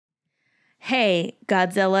Hey,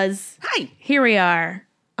 Godzillas. Hi. Here we are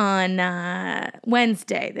on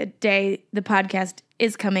Wednesday, the day the podcast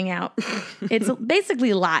is coming out. It's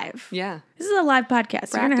basically live. Yeah. This is a live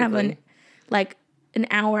podcast. We're going to have Practically. an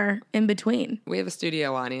hour in between. We have a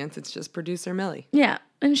studio audience. It's just producer Millie. Yeah,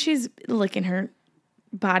 and she's licking her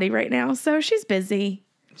body right now, so she's busy.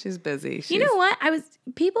 She's busy. You know what?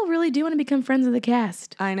 People really do want to become friends of the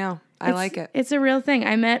cast. I know. I like it. It's a real thing.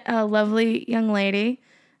 I met a lovely young lady.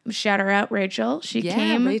 Shout her out, Rachel.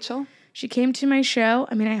 Rachel. She came to my show.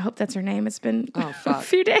 I mean, I hope that's her name. It's been a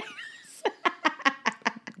few days.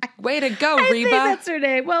 Way to go, I Reba. think that's her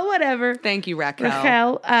name. Well, whatever. Thank you,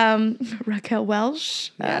 Raquel. Raquel Welsh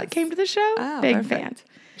came to the show. Oh, Big perfect. fan.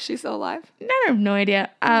 Is she still alive? I have no idea.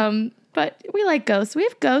 But we like ghosts. We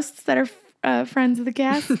have ghosts that are friends of the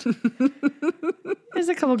cast. There's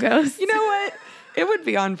a couple ghosts. You know what? It would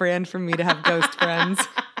be on brand for me to have ghost friends.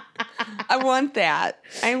 I want that.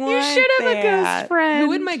 You should have a ghost friend. Who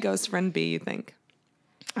would my ghost friend be, you think?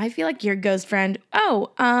 I feel like your ghost friend.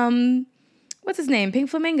 What's his name? Pink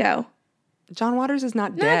Flamingo. John Waters is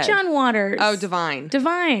not dead. Not John Waters. Oh, Divine.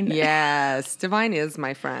 Divine. Yes. Divine is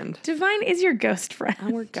my friend. Divine is your ghost friend.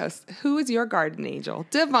 Our ghost. Who is your guardian angel?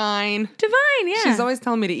 Divine. Divine, yeah. She's always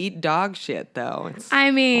telling me to eat dog shit, though. It's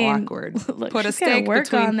Look, awkward. Put a she's gotta steak work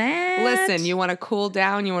between. on that. Listen, you want to cool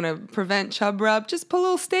down? You want to prevent chub rub? Just put a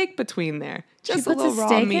little steak between there. Just puts a little a raw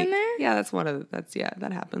steak meat. in there? Yeah,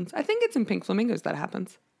 that happens. I think it's in Pink Flamingos that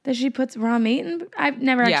happens. That she puts raw meat in? I've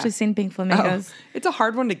never actually seen Pink Flamingos. Oh, it's a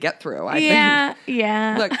hard one to get through, I think.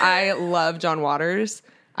 Yeah. Look, I love John Waters.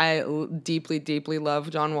 I deeply, deeply love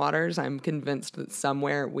John Waters. I'm convinced that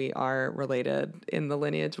somewhere we are related in the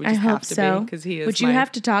lineage. We just I hope have to so. be because he is. Which you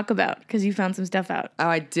have to talk about because you found some stuff out. Oh,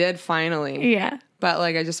 I did finally. Yeah. But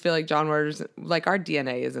I just feel like John Waters, our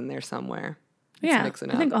DNA is in there somewhere. It's Yeah. mixing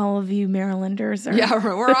I up. think all of you Marylanders are. Yeah,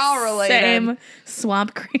 we're all related. Same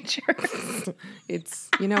swamp creatures. It's,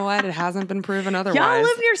 you know what? It hasn't been proven otherwise. Y'all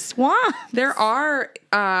live near swamp. There are,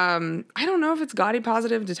 I don't know if it's gaudy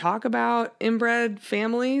positive to talk about inbred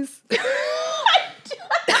families.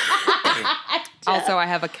 Also, I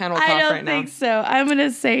have a kennel cough right now. I don't think so. I'm gonna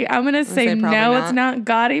say say no. probably It's not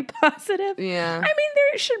gaudy positive. Yeah. I mean,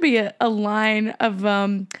 there should be a line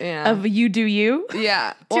of you do you.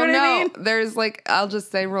 Yeah. Do you know what I mean? There's I'll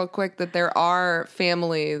just say real quick that there are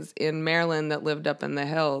families in Maryland that lived up in the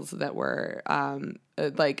hills that were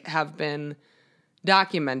have been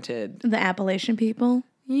documented. The Appalachian people.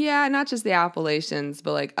 Yeah, not just the Appalachians,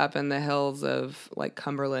 but up in the hills of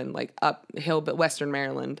Cumberland, uphill, but Western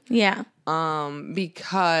Maryland. Yeah.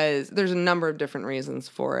 Because there's a number of different reasons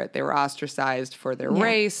for it. They were ostracized for their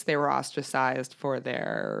race. They were ostracized for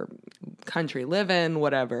their country living,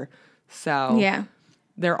 whatever. So Yeah.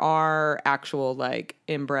 there are actual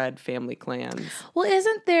inbred family clans. Well,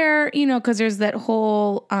 isn't there, because there's that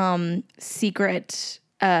whole secret,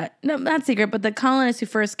 no, not secret, but the colonists who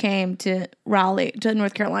first came to Raleigh, to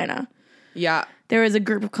North Carolina. Yeah. There was a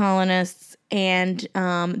group of colonists and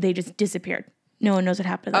they just disappeared. No one knows what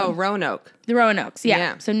happened to them. Oh, Roanoke. The Roanoke's, yeah.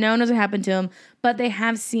 Yeah. So no one knows what happened to them. But they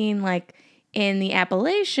have seen, in the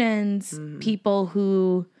Appalachians, people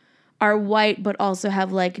who are white but also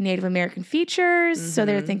have, Native American features. Mm-hmm. So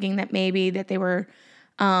they're thinking that maybe that they were,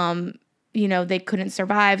 they couldn't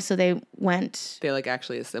survive, so they went... They,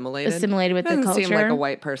 actually assimilated? Assimilated with the culture. Doesn't seem like a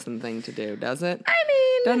white person thing to do, does it? I mean...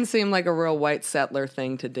 Doesn't seem like a real white settler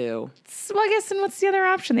thing to do. Well, I guess then what's the other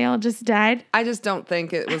option? They all just died? I just don't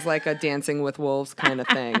think it was a Dancing with Wolves kind of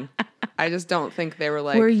thing. I just don't think they were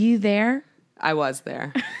Were you there? I was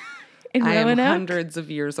there. In I am Roanoke? hundreds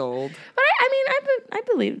of years old. But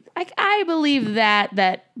I believe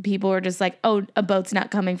that people were just oh, a boat's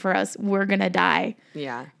not coming for us. We're going to die.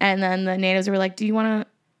 Yeah. And then the natives were like, do you want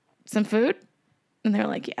some food? And they're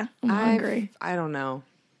like, yeah, I'm hungry. I don't know.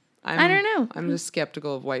 I don't know. I'm just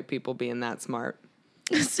skeptical of white people being that smart.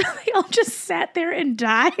 So they all just sat there and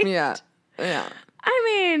died? Yeah. Yeah.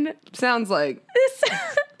 I mean... Sounds like...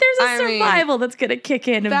 There's a survival that's going to kick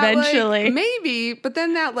in eventually. Maybe, but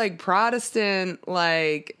then that Protestant,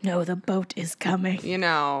 No, the boat is coming.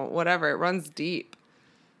 Whatever, it runs deep.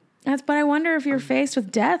 But I wonder if you're faced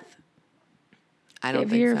with death. I don't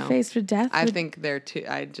think so. If you're faced with death. I think they're too...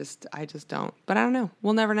 I just don't. But I don't know.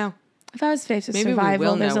 We'll never know. If I was faced with Maybe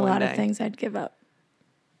survival, there's a know one lot day. of things I'd give up.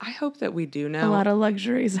 I hope that we do know. A lot of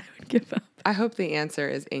luxuries I would give up. I hope the answer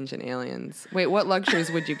is ancient aliens. Wait, what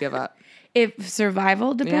luxuries would you give up? If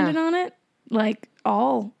survival depended on it,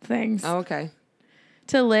 all things. Oh, okay.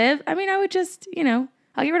 To live, I mean, I would just, I'll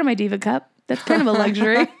get rid of my diva cup. That's kind of a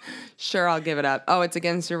luxury. Sure, I'll give it up. Oh, it's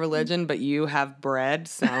against your religion, but you have bread.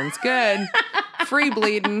 Sounds good. Free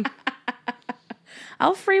bleeding.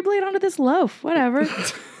 I'll free bleed onto this loaf. Whatever.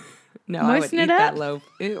 No, Moisten I it would eat up. that loaf.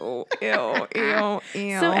 Ew, ew, ew,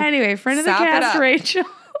 ew. So anyway, friend of the Sop it cast, up. Rachel.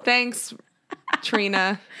 Thanks,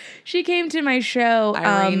 Trina. She came to my show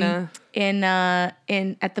Irina. in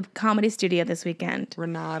at the Comedy Studio this weekend.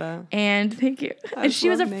 Renata. And thank you. And she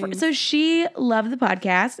was love names. so she loved the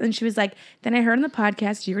podcast, and she was like, then I heard on the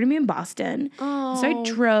podcast you're gonna be in Boston. Oh. So I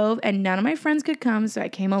drove, and none of my friends could come, so I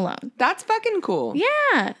came alone. That's fucking cool.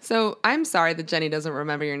 Yeah. So I'm sorry that Jenny doesn't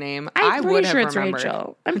remember your name. I'm I pretty would sure have it's remembered.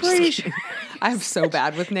 Rachel. I'm pretty sure. I'm so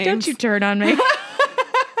bad with names. Don't you turn on me.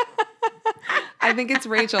 I think it's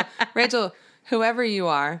Rachel. Rachel, whoever you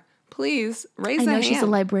are, please raise I a know hand. she's a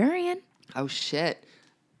librarian. Oh shit.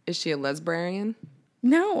 Is she a lesbian?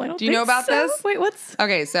 No, I don't. Do you know about so. this? Wait, what's?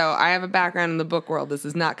 Okay, so I have a background in the book world. This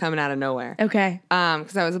is not coming out of nowhere. Okay.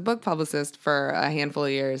 Because I was a book publicist for a handful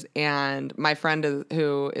of years, and my friend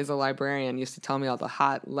who is a librarian used to tell me all the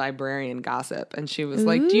hot librarian gossip. And she was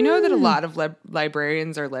like, "Do you know that a lot of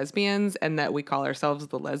librarians are lesbians, and that we call ourselves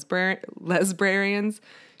the lesbrarians?"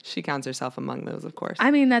 She counts herself among those, of course. I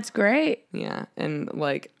mean, that's great. Yeah, and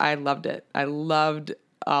like I loved it. I loved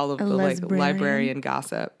all of the lesbrarian? librarian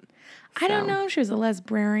gossip. I don't know if she was a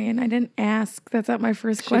lesbrarian. I didn't ask. That's not my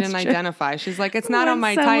first She question. didn't identify. She's like, it's not When on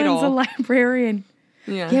my someone's title. a librarian.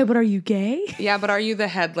 Yeah, but are you gay? Yeah, but are you the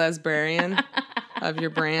head lesbian of your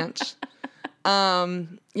branch?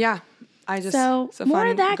 Yeah. I just So, it's a more fun,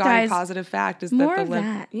 of that, gaudy guys. positive fact is More that of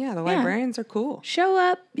that. the Yeah. librarians are cool. Show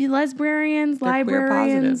up, you lesbrarians, They're queer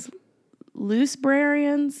librarians, positive.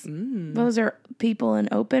 loosebrarians. Those are people in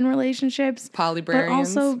open relationships, but Polybrarians.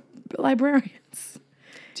 also librarians.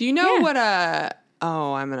 Do you know Yeah. what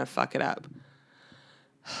I'm gonna fuck it up.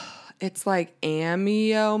 It's like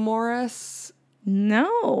amniomorphs.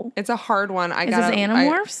 No. It's a hard one. Is this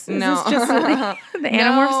Animorphs? No. Is this just the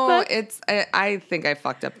Animorphs No, book? I think I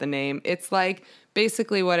fucked up the name. It's like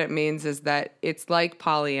basically what it means is that it's like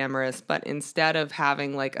polyamorous, but instead of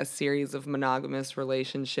having like a series of monogamous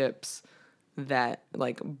relationships that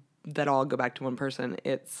all go back to one person,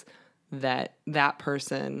 it's that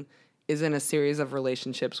person is in a series of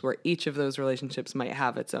relationships where each of those relationships might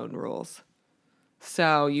have its own rules.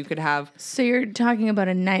 So you could have... So you're talking about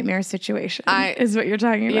a nightmare situation, is what you're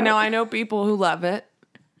talking about. You know, I know people who love it.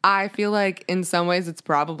 I feel like in some ways it's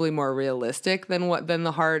probably more realistic than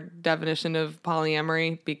the hard definition of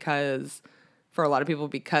polyamory, because for a lot of people,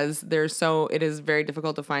 because it is very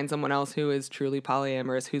difficult to find someone else who is truly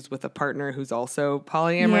polyamorous, who's with a partner who's also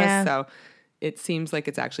polyamorous. Yeah. So it seems like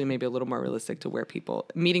it's actually maybe a little more realistic to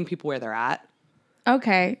meeting people where they're at.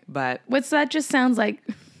 Okay. But That just sounds like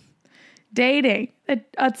dating.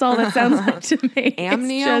 That's all that sounds like to me.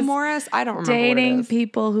 amniomorphs? I don't remember dating what it is.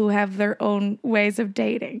 people who have their own ways of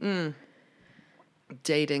dating.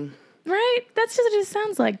 Dating. Right? That's just what it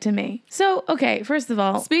sounds like to me. So, okay, first of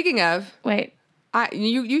all, Speaking of, wait.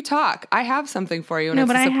 you talk. I have something for you, and No, it's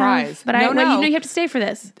but a surprise. have. But you have to stay for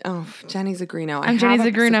this. Oh, Jenny Zagrino. I'm Jenny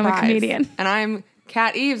Zagrino. I'm a comedian. And I'm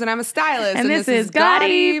Kat Eves, and I'm a stylist. And this is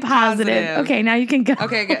Gaudy Positive. Okay, now you can go.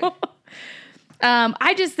 Okay, good.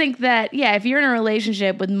 I just think that, if you're in a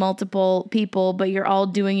relationship with multiple people, but you're all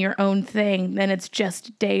doing your own thing, then it's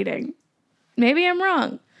just dating. Maybe I'm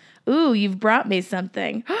wrong. Ooh, you've brought me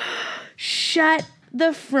something. Shut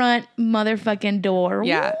the front motherfucking door.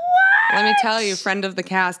 Yeah. What? Let me tell you, friend of the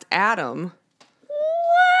cast, Adam,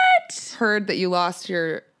 What? heard that you lost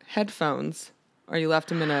your headphones, or you left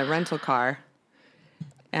them in a rental car.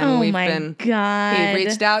 And Oh my God. He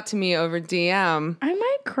reached out to me over DM. I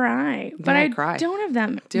might cry, but I cry. don't have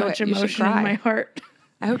that much it. You should emotion in cry. my heart.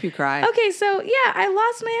 I hope you cry. Okay, so I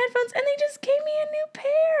lost my headphones and they just gave me a new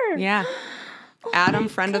pair. Yeah. Oh Adam, my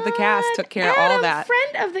friend of the cast, God. took care of all that.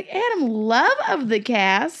 Adam, love of the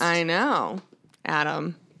cast. I know.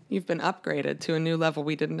 Adam, you've been upgraded to a new level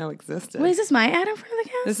we didn't know existed. Wait, is this my Adam, friend of the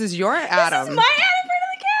cast? This is your Adam. This is my Adam, friend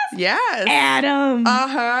of the cast? Yes. Adam.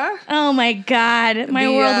 Uh-huh. Oh my God. My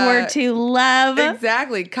World War II love.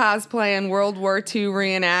 Exactly. Cosplaying, World War II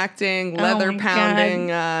reenacting, leather my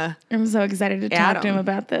pounding, I'm so excited to talk to him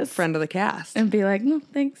about this. friend of the cast. And be like, no,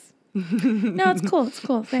 thanks. No, it's cool. It's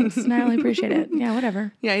cool. Thanks. And I really appreciate it. Yeah,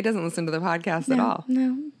 whatever. Yeah, he doesn't listen to the podcast at all.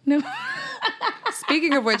 No.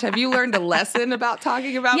 Speaking of which, have you learned a lesson about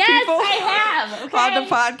talking about Yes, people I have. Okay. on the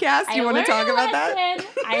podcast? You want to talk about that?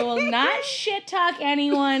 I will not shit talk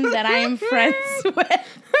anyone that I am friends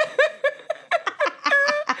with.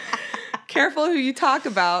 Careful who you talk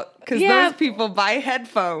about, because those people buy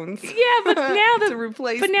headphones. Yeah, but now to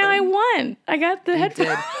replace now I them. won. I got the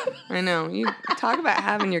headphones. I know. You talk about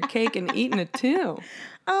having your cake and eating it too.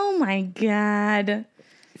 Oh my God.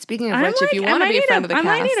 Speaking of which, if you want to be a friend of the cast.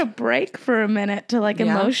 I might need a break for a minute to like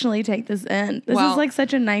emotionally take this in. This is like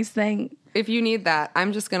such a nice thing. If you need that,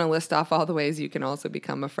 I'm just going to list off all the ways you can also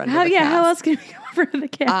become a friend of the cast. Yeah, how else can you become a friend of the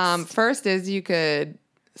cast? First is you could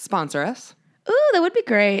sponsor us. Ooh, that would be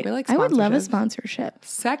great. We like I would love a sponsorship.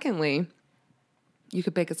 Secondly, you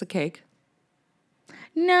could bake us a cake.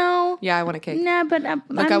 No. Yeah, I want a cake. Nah, but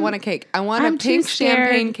I want a cake. I want a pink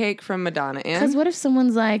champagne cake from Madonna. Because what if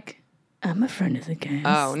someone's like, I'm a friend of the cast.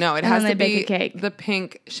 Oh, no, it has to be a cake. the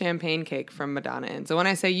pink champagne cake from Madonna Inn. So when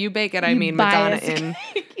I say you bake it, I mean Madonna Inn.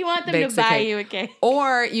 You want them to buy you a cake.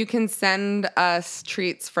 Or you can send us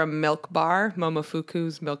treats from Milk Bar,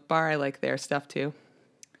 Momofuku's Milk Bar. I like their stuff too.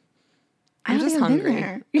 I'm just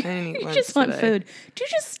hungry. You just want food. Do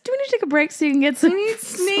we need to take a break so you can get some? I need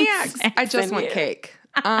snacks. I just want cake.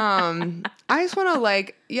 I just want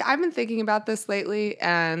to I've been thinking about this lately,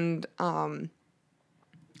 and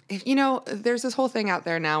there's this whole thing out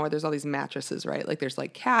there now where there's all these mattresses, right? Like there's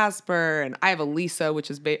like Casper, and I have a Lisa, which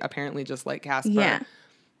is apparently just like Casper. Yeah.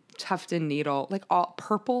 Tufted Needle, like all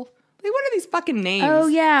purple. Like what are these fucking names? Oh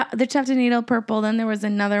yeah, the Tufted Needle purple. Then there was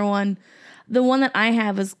another one. The one that I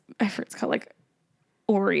have is, I forget, it's called like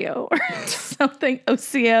Oreo or something.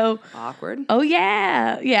 OCO. Awkward. Oh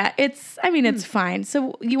yeah. Yeah. It's fine.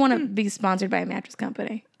 So you want to be sponsored by a mattress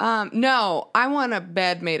company? No, I want a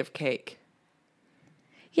bed made of cake.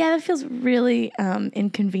 Yeah, that feels really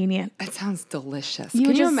inconvenient. It sounds delicious.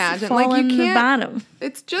 Can you imagine? Fall like you can't. The bottom.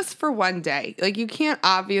 It's just for one day. Like you can't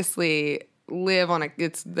obviously live on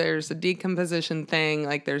there's a decomposition thing.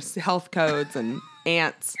 Like there's health codes and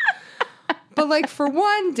ants. But like for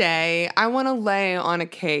one day, I want to lay on a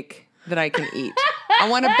cake that I can eat. I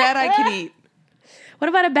want a bed I can eat. What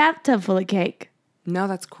about a bathtub full of cake? No,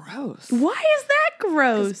 that's gross. Why is that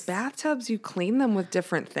gross? Bathtubs, you clean them with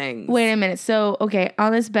different things. Wait a minute. So, okay,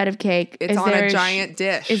 on this bed of cake, it's on a giant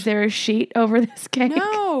dish. Is there a sheet over this cake?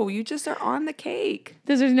 No, you just are on the cake.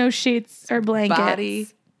 There's no sheets or blankets. Body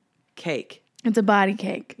cake. It's a body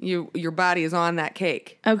cake. Your body is on that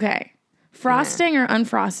cake. Okay. Frosting or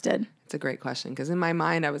unfrosted? It's a great question because in my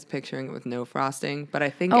mind I was picturing it with no frosting, but I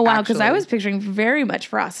think because I was picturing very much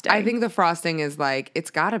frosting. I think the frosting is like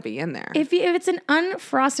it's got to be in there. If it's an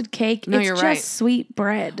unfrosted cake, it's just right. Sweet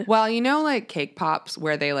bread. Well, like Cake Pops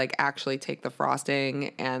where they like actually take the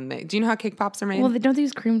frosting and do you know how Cake Pops are made? Well, don't they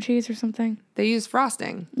use cream cheese or something? They use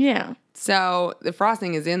frosting. Yeah. So the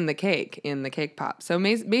frosting is in the Cake Pop. So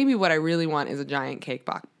maybe what I really want is a giant cake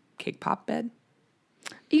pop bed.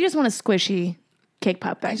 You just want a squishy cake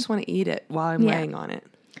pop bed. I just want to eat it while I'm laying on it.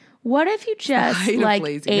 What if you just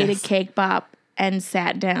ate a cake pop and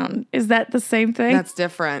sat down? Is that the same thing? That's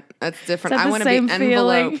different. I want to be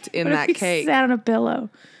enveloped in that cake. Sat on a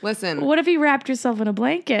pillow. Listen. What if you wrapped yourself in a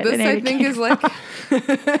blanket? This I think is like.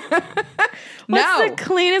 What's the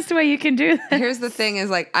cleanest way you can do this? Here's the thing: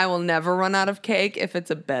 is like I will never run out of cake if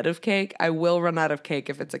it's a bed of cake. I will run out of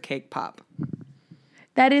cake if it's a cake pop.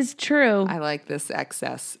 That is true. I like this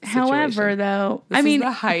excess situation. However, though, this is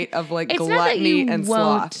the height of like gluttony and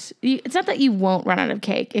sloth. It's not that you won't run out of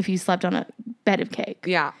cake if you slept on a bed of cake.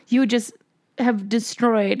 Yeah. You would just have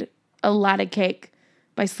destroyed a lot of cake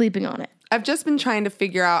by sleeping on it. I've just been trying to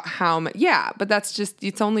figure out how much. Yeah, but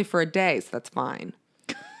it's only for a day, so that's fine.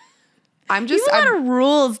 You have a lot of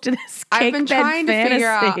rules to this cake I've been trying fantasy. to figure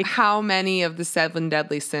out how many of the 7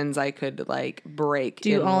 deadly sins I could like break.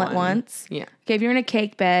 Do all at once? Yeah. Okay, if you're in a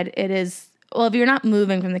cake bed, it is if you're not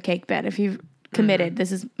moving from the cake bed, if you've committed,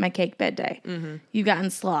 this is my cake bed day. Mm-hmm. You've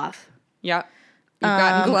gotten sloth. Yep. You've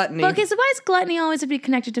gotten gluttony. Okay, so why is gluttony always have to be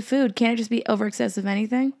connected to food? Can't it just be over excessive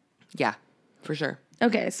anything? Yeah, for sure.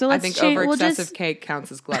 Okay, so let's I think over excessive cake counts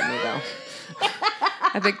as gluttony though.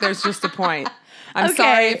 I think there's just a point. I'm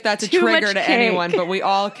sorry if that's a trigger to anyone, but we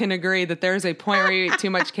all can agree that there's a point where you eat too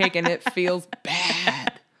much cake and it feels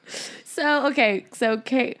bad. So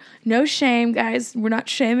cake. No shame, guys. We're not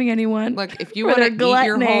shaming anyone. Look, if you want to eat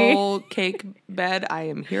your whole cake bed, I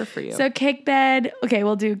am here for you. So cake bed. Okay,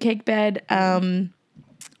 we'll do cake bed.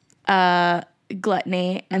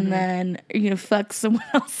 Gluttony, and then you're gonna fuck someone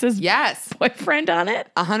else's boyfriend on it.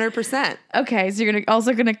 100%. Okay, so you're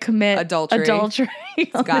also gonna commit adultery.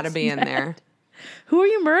 It's got to be in there. Who are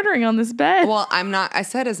you murdering on this bed? Well, I'm not. I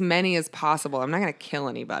said as many as possible. I'm not going to kill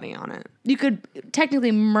anybody on it. You could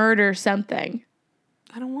technically murder something.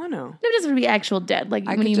 I don't want to. It doesn't have to be actual dead. Like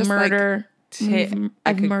when you murder,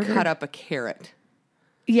 I could cut up a carrot.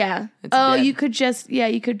 Yeah. Dead. You could just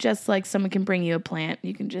like someone can bring you a plant.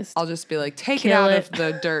 You can just. I'll just be like, take it out of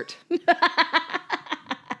the dirt.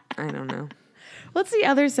 I don't know. What's the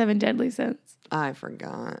other 7 deadly sins? I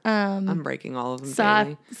forgot. I'm breaking all of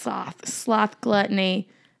them. Sloth, gluttony,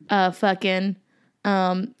 fucking,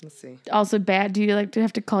 Let's see. Also bad. Do you like to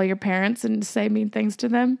have to call your parents and say mean things to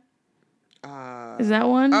them? Is that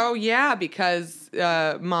one? Oh, yeah, because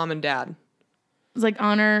mom and dad. It's like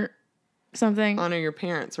honor something. Honor your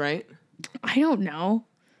parents, right? I don't know.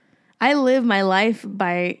 I live my life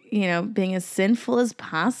by, being as sinful as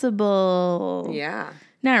possible. Yeah.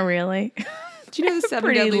 Not really. Do you know the seven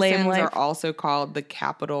Pretty deadly lame sins life. are also called the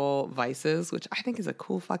capital vices, which I think is a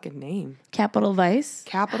cool fucking name. Capital Vice?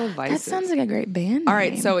 Capital vices. That sounds like a great band All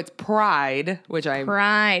right, name. so it's pride, which I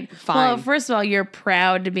Pride. Fine. Well, first of all, you're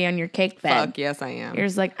proud to be on your cake bed. fuck yes I am. You're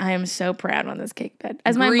just like, I am so proud on this cake bed.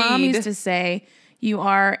 As my mom Greed. used to say, you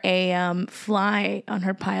are a fly on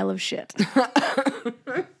her pile of shit.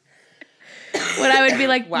 When I would be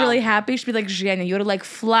like Wow. really happy, she'd be like, Jenny, you're like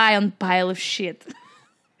fly on pile of shit.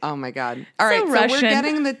 Oh my God. All right, so Russian. we're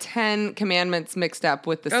getting the 10 commandments mixed up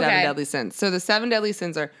with the seven Okay. deadly sins. So the seven deadly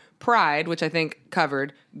sins are pride, which I think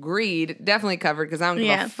covered, greed, definitely covered, because I don't give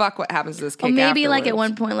Yeah. a fuck what happens to this cake Or maybe like at afterwards.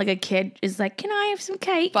 one point, like a kid is like, can I have some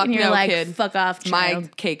cake? Fuck and you're no, like, kid. fuck off, My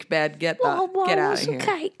child. cake bed, get I out want of some here.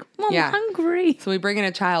 cake. I'm Yeah. hungry. So we bring in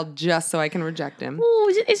a child just so I can reject him.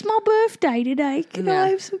 Oh, it's my birthday today. Can Yeah. I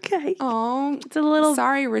have some cake? Oh, It's a little.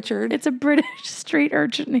 sorry, Richard. It's a British street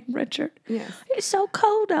urchin named Richard. Yes. It's so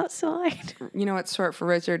cold outside. You know what's short for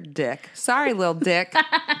Richard? Dick. Sorry, little dick.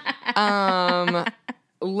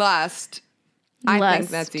 Lust. I think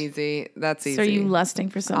Lust. that's easy. That's easy. So are you lusting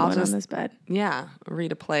for someone just- on this bed? Yeah,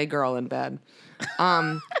 read a play girl in bed.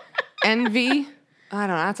 Envy. I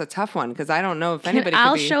don't know. That's a tough one because I don't know if anybody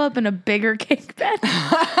I'll could be. show up in a bigger cake bed. And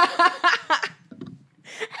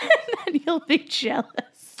then you'll be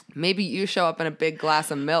jealous. Maybe you show up in a big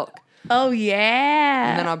glass of milk, Oh,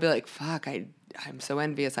 yeah. and then I'll be like, "Fuck! I'm so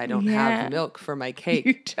envious. I don't Yeah. have milk for my You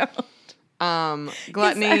cake." don't.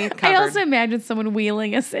 Gluttony. I Covered. also imagine someone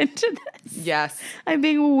wheeling us into this. Yes. I'm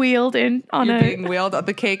being wheeled in on You're a. being wheeled up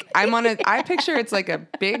the cake. I picture it's like a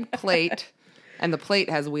big plate, and the plate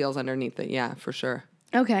has wheels underneath it. Yeah, for sure.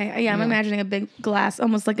 Okay, yeah, I'm imagining a big glass,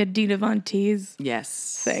 almost like a Dita Von Teese.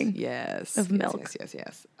 Yes. Thing Yes. of Yes, milk.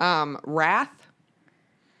 Yes. Wrath.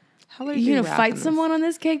 How would I You do gonna wrath fight in this? someone on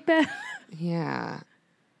this cake bed? Yeah.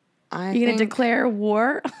 You gonna declare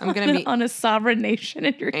war I'm gonna be on a sovereign nation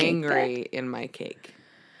in your cake angry bed? in my cake.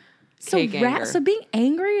 So, Cake anger. so being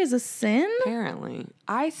angry is a sin? Apparently,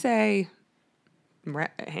 I say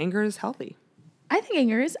anger is healthy. I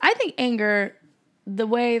think anger. The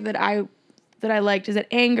way that I liked is that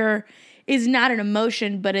anger is not an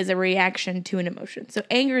emotion, but is a reaction to an emotion. So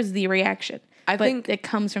anger is the reaction. I think it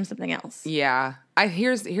comes from something else. Yeah.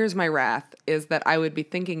 Here's my wrath is that I would be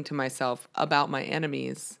thinking to myself about my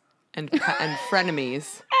enemies and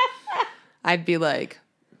frenemies. I'd be like,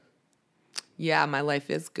 yeah, my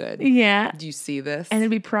life is good. Yeah, Do you see this? and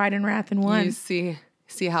it'd be pride and wrath in one. You see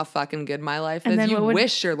how fucking good my life And is? then You what would-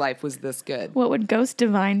 wish your life was this good. What would Ghost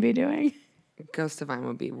Divine be doing? Ghost Divine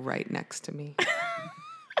would be right next to me.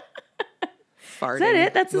 Farting. Is that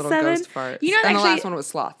it? That's the little 7? ghost farts. You know, and actually- the last one was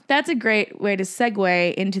sloth. That's a great way to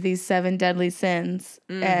segue into these 7 deadly sins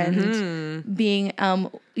and being,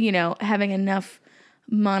 having enough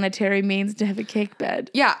monetary means to have a cake bed.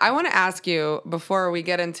 Yeah, I want to ask you before we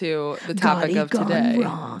get into the topic of Gone today.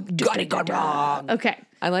 wrong. Got it gone wrong. Okay.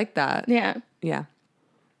 I like that. Yeah. Yeah.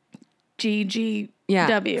 GGW.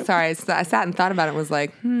 Yeah. Sorry, I sat and thought about it and was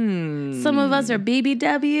like, Some of us are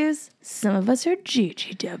BBWs. Some of us are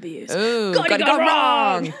GGWs. ooh, Got it gone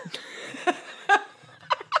wrong.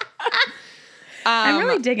 I'm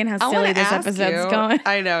really digging how I silly wanna this ask episode's you- going.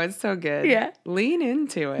 I know, it's so good. Yeah. Lean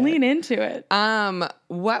into it. Lean into it.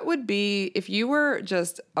 What would be, if you were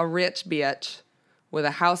just a rich bitch with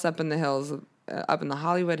a house up in the hills, up in the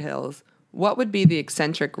Hollywood Hills, what would be the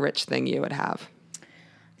eccentric rich thing you would have?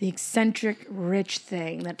 The eccentric rich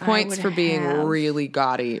thing that Points I for would being have. really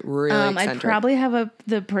gaudy, really eccentric. I'd probably have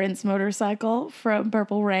the Prince motorcycle from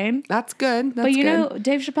Purple Rain. That's good. That's But you good. know,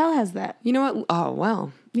 Dave Chappelle has that. You know what? Oh,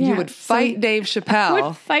 well. Yeah, You would so fight Dave I Chappelle.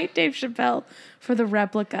 would fight Dave Chappelle for the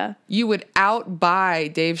replica. You would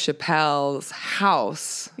outbuy Dave Chappelle's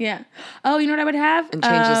house. Yeah. Oh, you know what I would have? And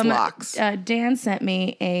change his locks. Dan sent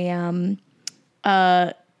me a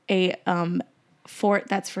fort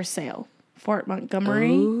that's for sale. Fort Montgomery.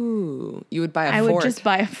 Ooh. You would buy a I fort. would just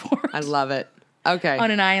buy a fort I love it. Okay. on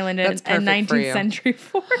an island, That's a perfect for 19th you. century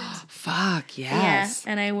fort. Fuck, yes.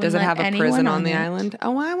 and I wouldn't Does it let have a anyone prison on on the it. island?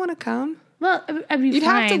 Oh, I want to come. Well, I'd be You'd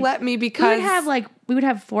fine. have to let me We because... would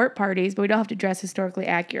have fort parties, but we'd all have to dress historically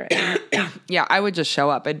accurate. Yeah, I would just show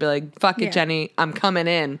up. I'd be like, fuck it, Yeah. Jenny. I'm coming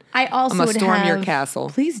in. I also I'm going would to storm have, your castle.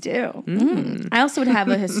 Please do. I also would have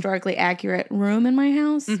a historically accurate room in my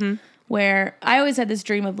house where I always had this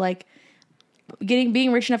dream of like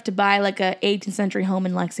being rich enough to buy like a 18th century home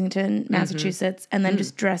in Lexington, Massachusetts, and then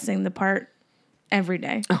just dressing the part every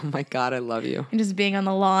day. Oh my God, I love you. And just being on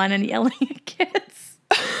the lawn and yelling at kids.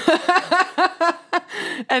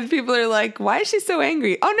 And people are like, why is she so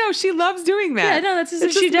angry? Oh no, she loves doing that. Yeah, no, that's just it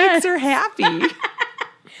what she just does. makes her happy.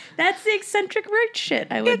 That's the eccentric rich shit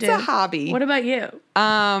I would do. It's a hobby. What about you?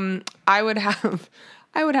 I would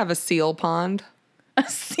have a seal pond. A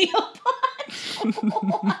seal pond?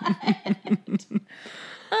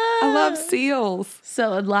 I love seals.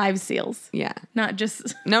 So live seals. Yeah. Not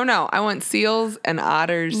just No, I want seals and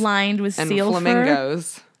otters lined with and seal fur.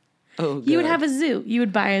 flamingos. Oh, You would good. have a zoo. You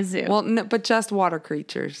would buy a zoo. Well, no, but just water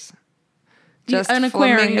creatures. Just an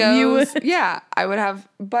aquarium. flamingos. You would. Yeah, I would have,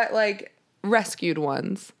 but like rescued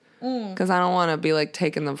ones. Mm. Because I don't want to be like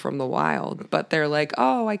taking them from the wild. But they're like,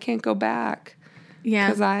 oh, I can't go back Yeah.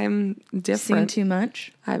 because I'm Seen different. too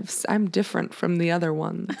much. I'm different from the other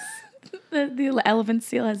ones. The elephant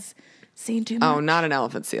seal has seen too much. Oh, not an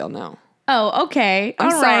elephant seal, no. Oh, okay. I'm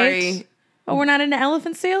All right. sorry. Oh, we're not into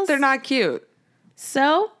elephant seals? They're not cute.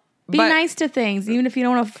 So, be But- nice to things, even if you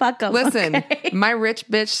don't want to fuck them. Listen, okay? my rich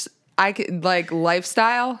bitch, I could like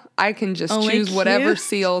lifestyle. I can just Only choose whatever cute?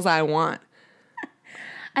 seals I want.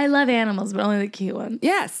 I love animals, but only the cute ones.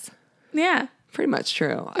 Yes, Yeah. pretty much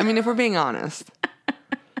true. I mean, if we're being honest.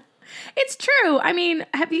 It's true. I mean,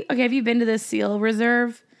 have you been to this seal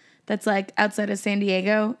reserve that's like outside of San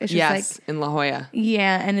Diego? It's just Yes, like in La Jolla.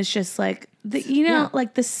 yeah, and it's just like Yeah.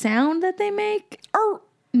 like the sound that they make. Oh,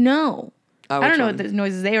 No. I which don't know one? what the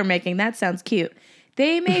noises they were making. That sounds cute.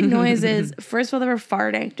 They made noises. First of all, they were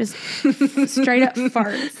farting, just straight up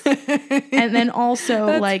farts, and then also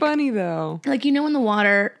That's like funny though. like when the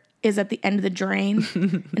water is at the end of the drain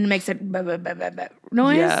and it makes a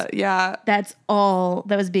noise. Yeah. That's all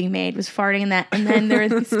that was being made was farting in that. And then there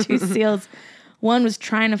were these two seals. One was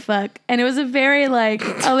trying to fuck, and it was a very like,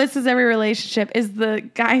 oh, this is every relationship. Is the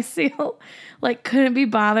guy seal like couldn't be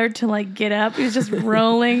bothered to like get up? He was just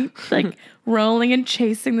rolling and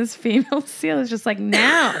chasing this female seal. It's just like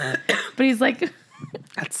now, but he's like,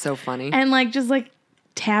 That's so funny. and like just like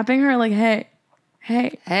tapping her like, hey,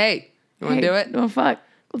 Hey, you want to do it? You wanna fuck?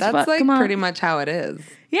 Let's That's fuck. like Come on. pretty much how it is.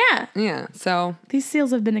 Yeah. Yeah. So These seals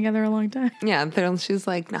have been together a long time. yeah, she's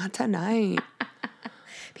like, not tonight.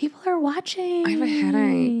 People are watching. I have a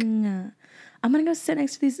headache. I'm gonna go sit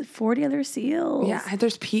next to these 40 other seals. Yeah,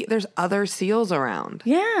 there's other seals around.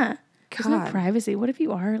 Yeah. There's no God. privacy. What if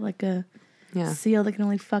you are like a Yeah. seal that can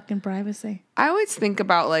only fuck in privacy? I always think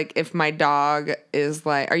about like if my dog is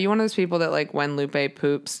like, are you one of those people that like when Lupe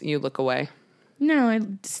poops, you look away? No,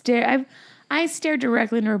 I stare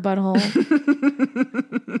directly into her butthole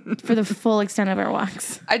for the full extent of our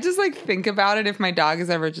walks. I just like think about it if my dog is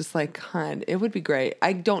ever just like, God, it would be great.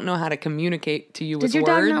 I don't know how to communicate to you with Does your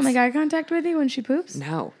words. dog not make eye contact with you when she poops?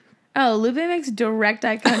 No. Oh, Lupe makes direct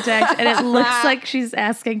eye contact, and it looks like she's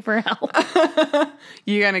asking for help.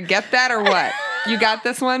 You gonna get that or what? You got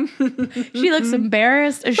this one? She looks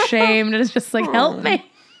embarrassed, ashamed, and is just like, help me.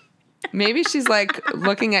 Maybe she's like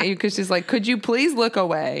looking at you because she's like, could you please look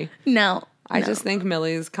away? No. I just think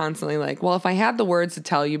Millie's constantly like, well, if I had the words to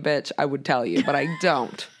tell you, bitch, I would tell you, but I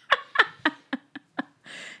don't.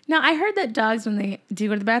 Now, I heard that dogs, when they do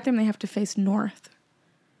go to the bathroom, they have to face north,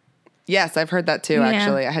 Yes, I've heard that too, Yeah.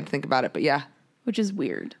 actually. I had to think about it, but yeah. which is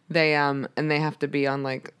weird. They and they have to be on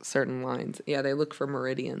like certain lines. Yeah, they look for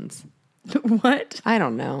meridians. What? I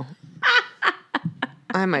don't know.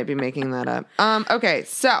 I might be making that up. Okay,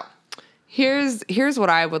 so here's what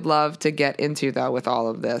I would love to get into though with all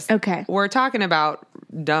of this. Okay. We're talking about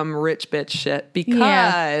dumb rich bitch shit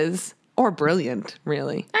because or brilliant,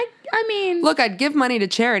 really. I mean, Look, I'd give money to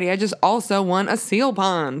charity. I just also want a seal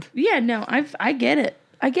pond. yeah, no, I get it.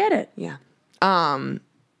 I get it. Yeah. And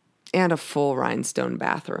a full rhinestone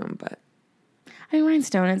bathroom, but I mean,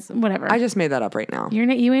 rhinestone is whatever. I just made that up right now. You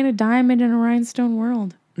ain't a diamond in a rhinestone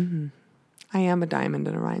world. I am a diamond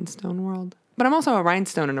in a rhinestone world. But I'm also a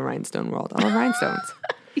rhinestone in a rhinestone world. I love rhinestones.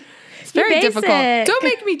 It's very basic. difficult. Don't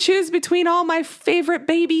make me choose between all my favorite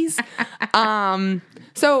babies.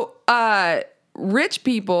 So rich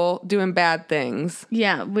people doing bad things.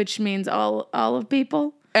 Yeah, which means all of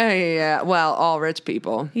people. Yeah, well, all rich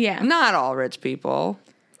people. Yeah. Not all rich people.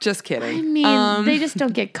 Just kidding. I mean, they just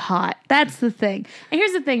don't get caught. That's the thing. And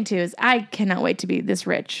here's the thing too: is I cannot wait to be this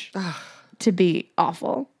rich, to be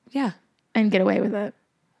awful Yeah. and get away with it.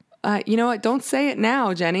 You know what? Don't say it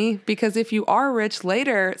now, Jenny, because if you are rich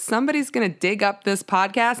later, somebody's going to dig up this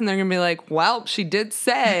podcast and they're going to be like, well, she did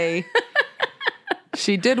say,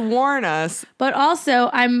 she did warn us. But also,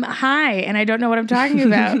 I'm high and I don't know what I'm talking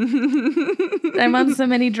about. I'm on so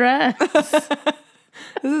many drugs.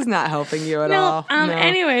 This is not helping you at No. all. No.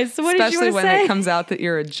 Anyways, so what did you Especially want to when say? it comes out that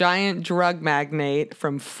you're a giant drug magnate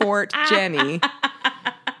from Fort Jenny.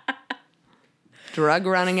 Drug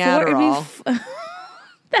running Adderall.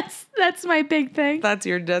 That's my big thing. That's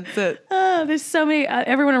it. Oh, there's so many.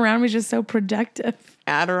 Everyone around me is just so productive.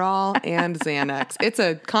 Adderall and Xanax. It's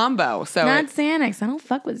a combo. So Not Xanax. I don't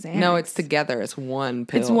fuck with Xanax. no, it's together. It's one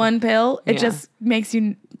pill. It's one pill. It Yeah. just makes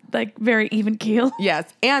you like very even keel.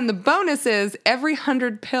 Yes. And the bonus is every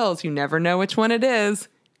 100 pills, you never know which one it is.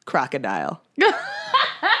 Crocodile.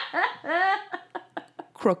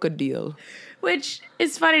 Crocodile. Which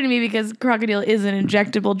is funny to me because crocodile is an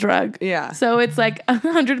injectable drug. Yeah. So it's like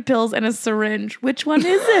 100 pills and a syringe. Which one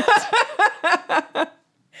is it?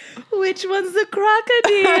 Which one's the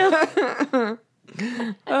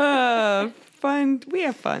crocodile? Fun. We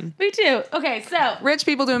have fun. Me too. Okay, so Rich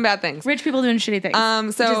people doing bad things. rich people doing shitty things.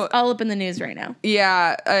 So- which is all up in the news right now.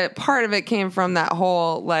 Yeah, part of it came from that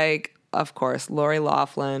whole, like, of course, Lori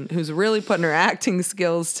Loughlin, who's really putting her acting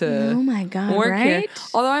skills to Oh my God, work here. right?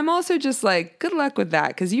 Although I'm also just like, good luck with that,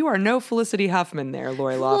 because you are no Felicity Huffman there,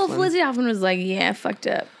 Lori Well, Loughlin. Felicity Huffman was like, yeah, fucked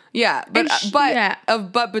up. Yeah, but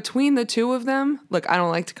And but between the two of them, look, I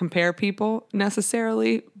don't like to compare people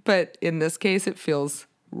necessarily, but in this case, it feels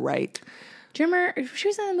right. Do you remember she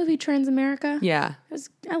was in the movie Transamerica? Yeah,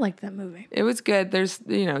 I liked that movie. it was good. There's,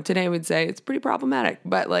 today we'd say it's pretty problematic,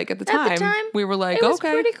 but like at the time, we were like, it was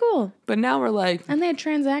okay, pretty cool. but now we're like, And they had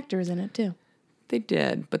trans actors in it too. they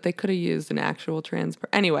did, but they could have used an actual trans.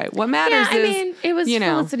 Anyway, what matters Yeah, I is, mean, it was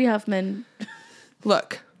Felicity Huffman.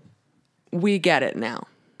 look, we get it now.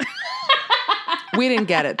 We didn't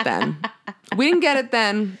get it then.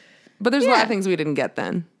 But there's a lot Yeah. of things we didn't get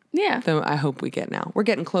then. Yeah. That I hope we get now. We're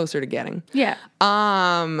getting closer to getting. Yeah.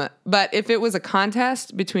 But if it was a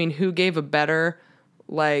contest between who gave a better,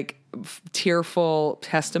 like, tearful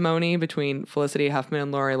testimony between Felicity Huffman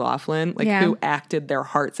and Lori Loughlin, like Yeah. who acted their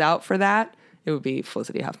hearts out for that, it would be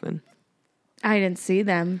Felicity Huffman. I didn't see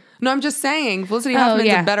them. No, I'm just saying Felicity Huffman's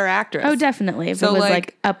yeah. a better actress. Oh, definitely. If So, it was like-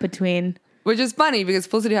 like up between. Which is funny because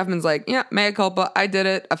Felicity Huffman's like, yeah, mea culpa, I did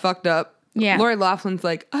it, I fucked up. Yeah. Lori Loughlin's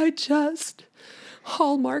like, I just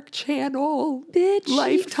Hallmark Channel, Bitch.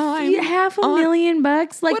 Lifetime.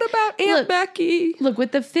 $500,000. Like, What about Aunt look, Becky? Look,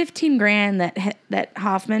 with the 15 grand that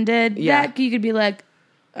Hoffman did, Yeah. that you could be like,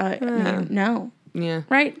 I mean, no. Yeah.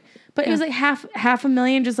 Right? But it was like half a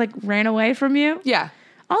million just like ran away from you. Yeah.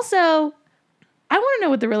 Also, I want to know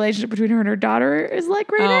what the relationship between her and her daughter is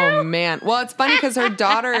like right now. Oh man. Well, it's funny because her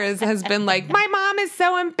daughter has been like, my mom is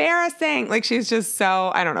so embarrassing. Like she's just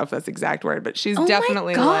so, I don't know if that's the exact word, but she's Oh my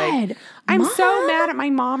definitely God. like, I'm so Mom? mad at my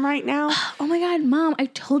mom right now. Oh my God, Mom, I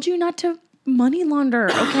told you not to money launder,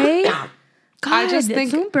 okay? God, I just think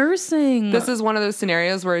it's so embarrassing. This is one of those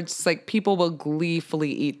scenarios where it's just like people will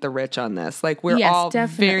gleefully eat the rich on this. Like we're Yes, all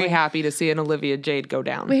definitely. very happy to see an Olivia Jade go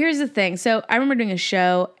down. But here's the thing. So I remember doing a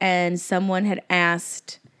show and someone had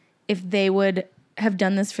asked if they would have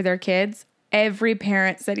done this for their kids. Every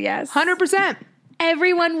parent said yes. 100%.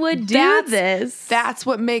 Everyone would do this. That's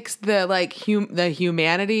what makes the like the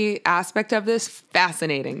humanity aspect of this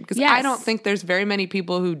fascinating. Because I Yes. don't think there's very many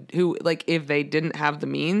people who like if they didn't have the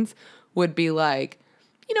means would be like,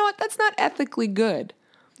 you know what, that's not ethically good.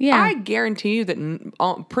 Yeah. I guarantee you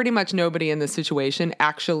that pretty much nobody in this situation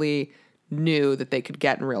actually knew that they could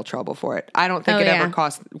get in real trouble for it. I don't think Oh, it yeah. ever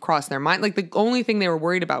crossed their mind. Like the only thing they were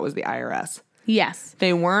worried about was the IRS. Yes.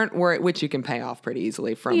 They weren't worried, which you can pay off pretty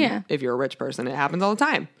easily from if you're a rich person. It happens all the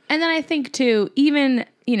time. And then I think too, even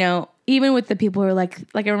with the people who are like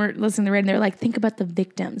I remember listening to the radio, and they're like, think about the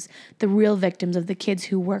victims, the real victims of the kids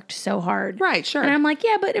who worked so hard. Right, sure. And I'm like,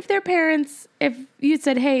 yeah, but if their parents, if you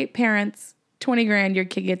said, hey, parents, 20 grand, your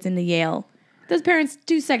kid gets into Yale, those parents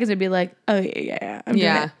 2 seconds would be like, oh yeah,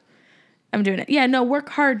 I'm doing it. Yeah, no, work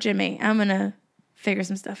hard, Jimmy. I'm gonna figure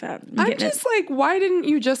some stuff out. I'm just like, why didn't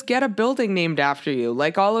you just get a building named after you?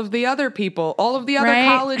 Like all of the other people, all of the other Right?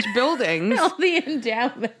 college buildings. all the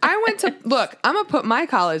endowment. I went to, look, I'm going to put my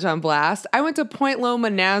college on blast. I went to Point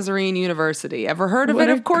Loma Nazarene University. Ever heard of What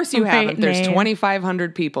it? a Of course you great haven't. There's name.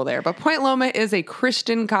 2,500 people there. But Point Loma is a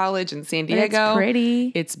Christian college in San Diego. It's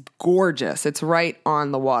pretty. It's gorgeous. It's right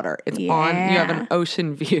on the water. It's you have an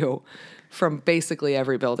ocean view from basically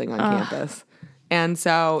every building on campus. And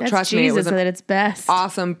so, That's trust Jesus me, it was an at its best.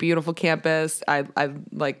 awesome, beautiful campus. I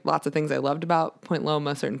like lots of things I loved about Point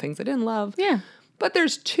Loma, certain things I didn't love. Yeah. But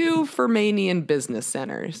there's 2 Fermanian business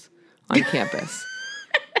centers on campus.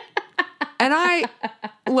 And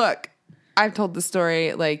I've told the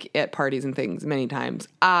story like at parties and things many times.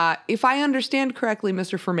 If I understand correctly,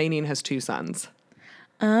 Mr. Fermanian has 2 sons.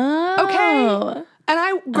 Oh. Okay. And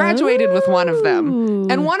I graduated with one of them. Ooh.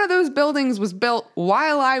 And one of those buildings was built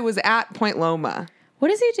while I was at Point Loma. What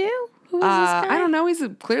does he do? Who is this guy? I don't know.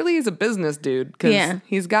 Clearly he's a business dude because Yeah.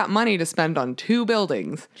 he's got money to spend on 2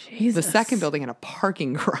 buildings. Jesus. The second building and a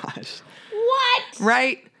parking garage. What?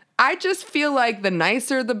 Right? I just feel like the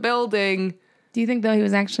nicer the building. Do you think, though, he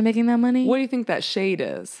was actually making that money? What do you think that shade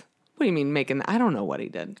is? What do you mean making? I don't know what he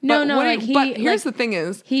did. No, but like but here's the thing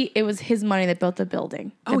is. It was his money that built the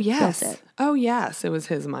building. Oh, That yes. built it. Oh, yes. It was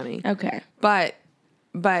his money. Okay. But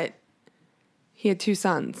he had 2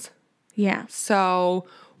 sons. Yeah. So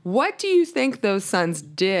what do you think those sons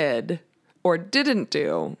did or didn't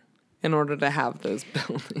do in order to have those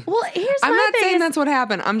buildings? Well, here's I'm my not thing saying is- that's what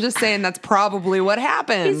happened. I'm just saying that's probably what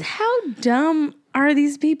happened. is how dumb are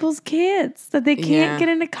these people's kids that they can't Yeah. get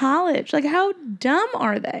into college? Like, how dumb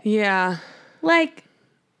are they? Yeah. Like,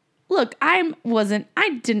 look, I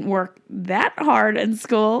didn't work that hard in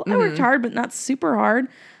school. I worked hard, but not super hard.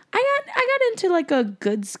 I got into like a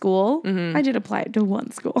good school. I did apply to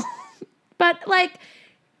one school, but like,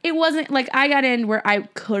 it wasn't like I got in where I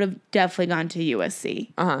could have definitely gone to USC.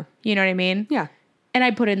 Uh-huh. You know what I mean? Yeah. And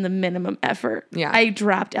I put in the minimum effort. Yeah. I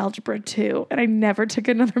dropped algebra 2 and I never took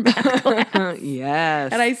another math class.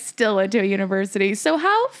 Yes. And I still went to a university. So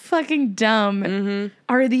how fucking dumb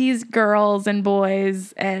are these girls and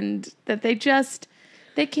boys and that they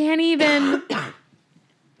can't even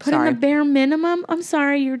put in Sorry. the bare minimum? I'm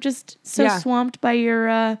sorry, you're just so Yeah. swamped by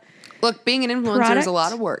your Look, being an influencer is Product? a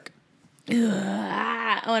lot of work.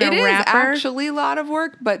 on It a is rapper. actually a lot of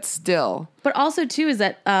work, but still. But also too is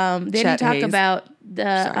that they Chet didn't talk Hayes. about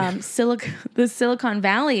the Silicon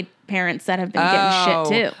Valley parents that have been getting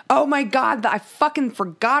shit too. Oh my God. I fucking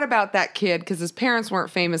forgot about that kid because his parents weren't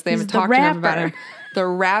famous. They haven't the talked enough about rapper. him. The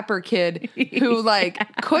rapper kid who like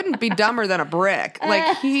couldn't be dumber than a brick.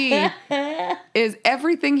 Like he is,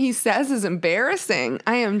 everything he says is embarrassing.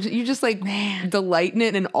 You just like delight in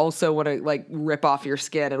it and also want to like rip off your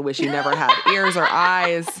skin and wish you never had ears or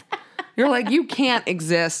eyes. You're like, you can't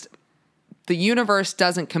exist. The universe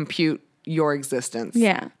doesn't compute your existence.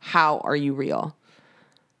 Yeah. How are you real?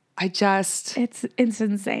 It's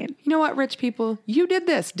insane. You know what, rich people? You did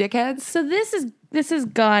this, dickheads. So this is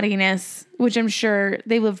gaudiness, which I'm sure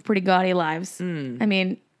they live pretty gaudy lives. I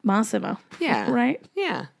mean, Massimo. Yeah. Right?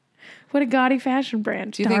 Yeah. What a gaudy fashion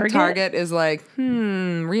brand. Do you think Target is like,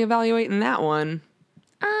 reevaluating that one?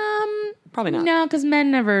 Probably not. No, because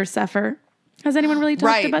men never suffer. Has anyone really talked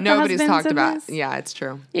Right. about Nobody's the husbands talked in about. this? Yeah, it's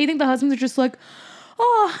true. Yeah, you think the husbands are just like,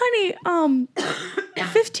 oh, honey,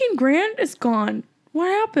 15 grand is gone. What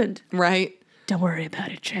happened? Right. Don't worry about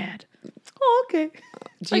it, Chad. Oh, okay.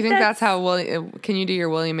 Do you think that's how can you do your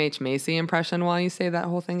William H. Macy impression while you say that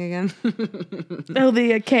whole thing again? Oh,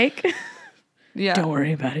 the cake? Yeah. Don't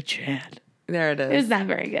worry about it, Chad. There it is. It's not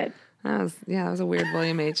very good. That was a weird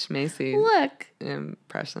William H. Macy Look,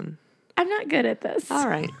 impression. I'm not good at this. All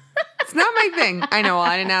right. It's not my thing. I know.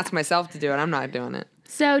 I didn't ask myself to do it. I'm not doing it.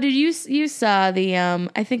 So did you saw the,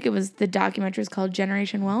 I think it was the documentary is called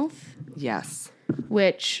Generation Wealth, Yes.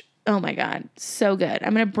 which, oh my God, so good.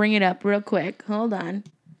 I'm going to bring it up real quick. Hold on.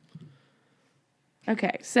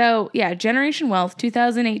 Okay. So yeah, Generation Wealth,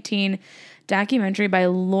 2018 documentary by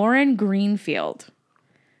Lauren Greenfield,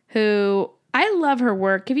 who I love her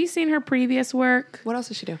work. Have you seen her previous work? What else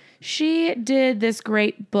does she do? She did this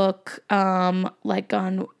great book, like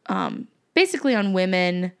on, basically on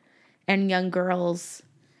women and young girls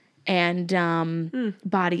and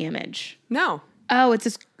body image. No. Oh,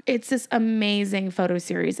 it's this amazing photo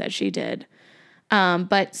series that she did.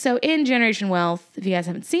 But so in Generation Wealth, if you guys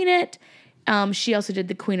haven't seen it, she also did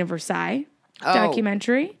the Queen of Versailles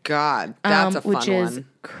documentary. God, that's a fun which is one.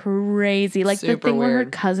 crazy. Like Super the thing where her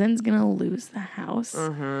weird. cousin's gonna lose the house,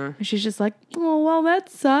 and she's just like, "Oh well, that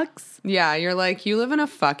sucks." Yeah, you're like, you live in a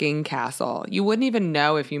fucking castle. You wouldn't even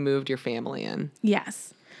know if you moved your family in.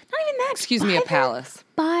 Yes, not even that. Excuse me, a palace.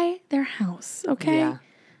 Buy their house, okay? Yeah.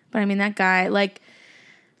 But I mean, that guy, like,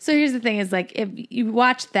 so here's the thing: is like, if you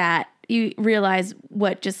watch that, you realize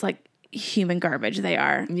what just like human garbage they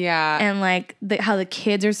are. Yeah. And like how the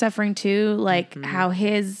kids are suffering too, like how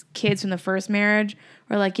his kids from the first marriage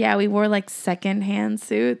were like, yeah, we wore like secondhand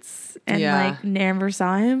suits and like never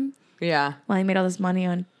saw him Yeah. while he made all this money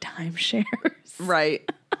on timeshares.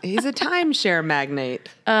 Right. He's a timeshare magnate.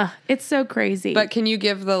 It's so crazy. But can you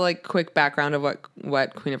give the like quick background of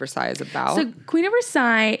what Queen of Versailles is about? So Queen of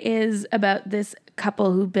Versailles is about this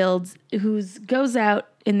couple who goes out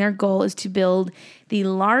and their goal is to build the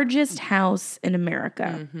largest house in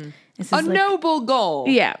America. This is a noble goal.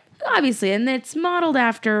 Yeah, obviously. And it's modeled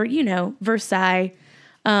after, Versailles.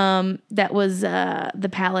 That was the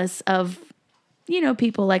palace of,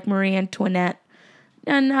 people like Marie Antoinette,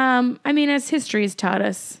 And I mean, as history has taught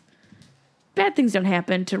us, bad things don't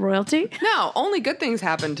happen to royalty. No, only good things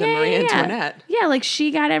happen to Marie Antoinette. Yeah, like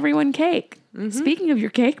she got everyone cake. Speaking of your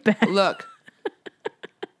cake bag. Look,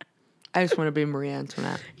 I just want to be Marie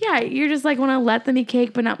Antoinette. Yeah, you're just like, want to let them eat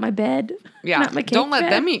cake, but not my bed. Yeah, not my cake don't let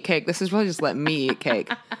bed. them eat cake. This is really just let me eat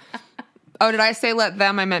cake. Oh, did I say let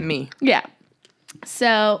them? I meant me. Yeah.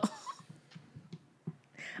 So,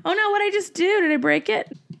 oh no, what'd I just do? Did I break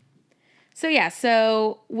it? So yeah,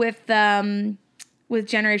 so with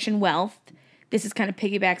Generation Wealth, this is kind of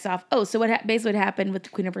piggybacks off. Oh, so basically what happened with the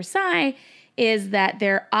Queen of Versailles is that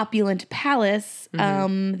their opulent palace,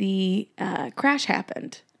 the crash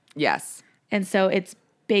happened. Yes. And so it's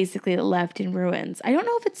basically left in ruins. I don't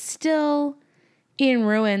know if it's still in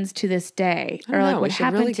ruins to this day or like what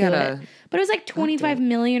happened to it. But it was like 25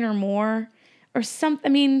 million or more or something.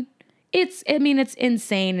 I mean, it's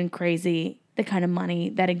insane and crazy, the kind of money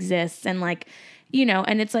that exists and like, you know,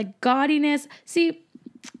 and it's like gaudiness. See,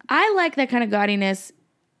 I like that kind of gaudiness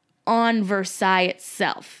on Versailles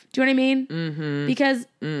itself. Do you know what I mean? Mm-hmm. Because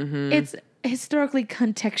it's historically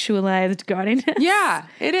contextualized gaudiness. Yeah,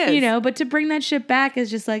 it is. You know, but to bring that shit back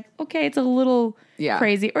is just like, okay, it's a little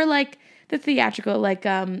crazy. Or like the theatrical, like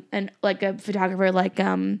and like a photographer like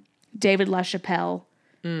David LaChapelle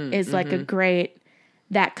is like a great,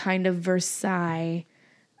 that kind of Versailles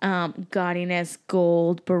gaudiness,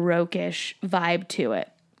 gold, Baroque-ish vibe to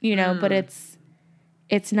it. You know, but it's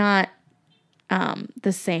not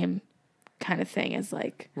the same kind of thing as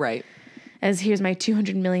like as here's my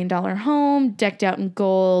 $200 million home decked out in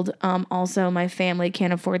gold. Also, my family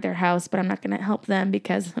can't afford their house, but I'm not going to help them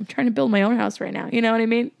because I'm trying to build my own house right now. You know what I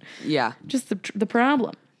mean? Yeah. Just the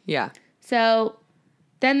problem. Yeah. So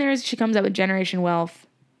then she comes up with Generation Wealth,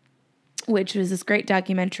 which was this great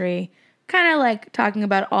documentary, kind of like talking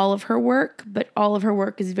about all of her work, but all of her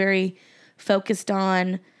work is very focused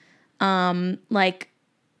on like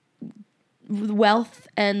wealth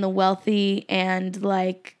and the wealthy and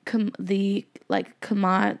like oh my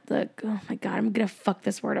God, I'm gonna fuck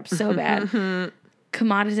this word up so bad.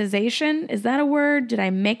 Commoditization, is that a word? Did I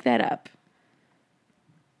make that up?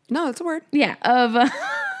 No, it's a word. Yeah, of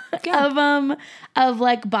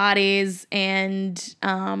like bodies and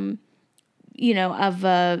you know, of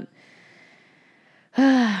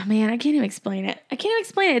man, I can't even explain it.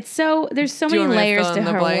 It's so, there's so many layers to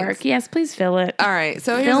her work. Yes, please fill it. All right.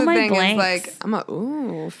 So here's the thing is like,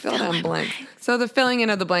 fill them blanks. So the filling in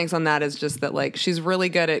of the blanks on that is just that like, she's really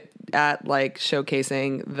good at like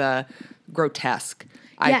showcasing the grotesque.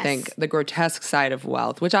 I think the grotesque side of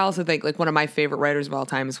wealth, which I also think like one of my favorite writers of all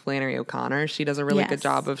time is Flannery O'Connor. She does a really good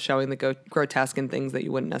job of showing the grotesque in things that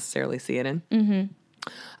you wouldn't necessarily see it in.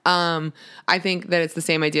 Mm-hmm. I think that it's the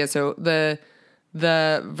same idea. So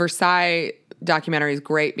the Versailles documentary is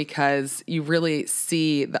great because you really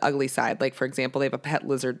see the ugly side. Like, for example, they have a pet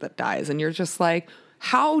lizard that dies, and you're just like,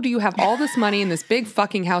 how do you have all this money in this big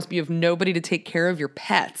fucking house, but you have nobody to take care of your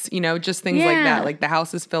pets? You know, just things like that. Like, the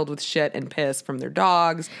house is filled with shit and piss from their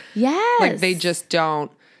dogs. Yes. Like, they just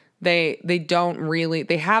don't. They don't really,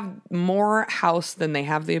 they have more house than they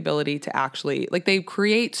have the ability to actually, like, they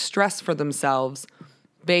create stress for themselves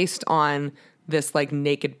based on this, like,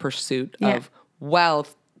 naked pursuit of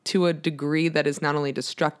wealth to a degree that is not only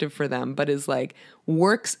destructive for them, but is like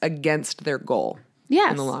works against their goal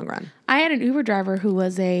in the long run. I had an Uber driver who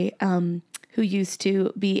was who used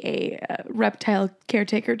to be a reptile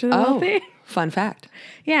caretaker to the wealthy. Fun fact.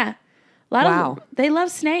 Yeah. A lot of they love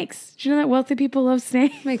snakes. Do you know that wealthy people love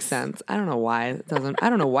snakes? Makes sense. I don't know why it doesn't. I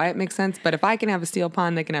don't know why it makes sense, but if I can have a steel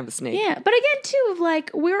pond, they can have a snake. Yeah. But again, too, of like,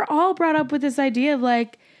 we're all brought up with this idea of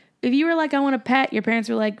like, if you were like, I want a pet, your parents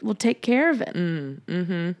were like, well, take care of it.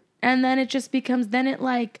 Mm-hmm. And then it just becomes,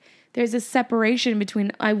 there's a separation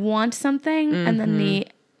between I want something and then the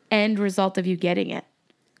end result of you getting it.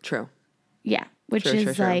 True. Yeah. Which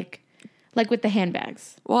is like with the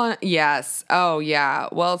handbags. Well, yes. Oh, yeah.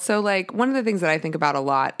 Well, so like one of the things that I think about a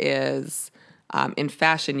lot is in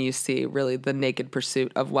fashion, you see really the naked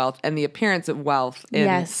pursuit of wealth and the appearance of wealth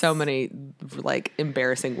in so many like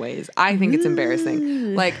embarrassing ways. I think it's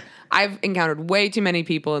embarrassing. Like I've encountered way too many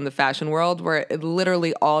people in the fashion world where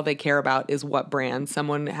literally all they care about is what brand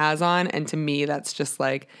someone has on. And to me, that's just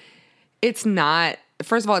like, it's not,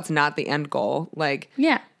 first of all, it's not the end goal. Like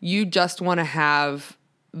you just want to have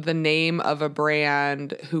the name of a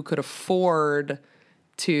brand who could afford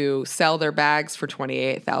to sell their bags for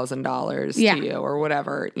 $28,000 to you or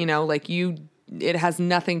whatever, you know, like it has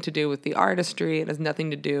nothing to do with the artistry. It has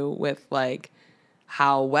nothing to do with like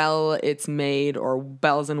how well it's made or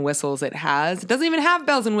bells and whistles it has. It doesn't even have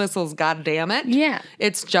bells and whistles, god damn it. Yeah.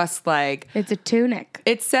 It's just like It's a tunic.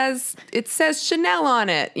 it says Chanel on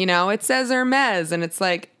it, you know, it says Hermes, and it's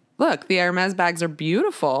like, look, the Hermes bags are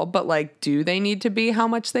beautiful, but like, do they need to be how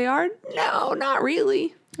much they are? No, not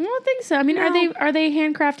really. I don't think so. I mean, are they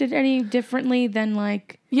handcrafted any differently than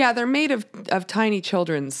like? Yeah, they're made of tiny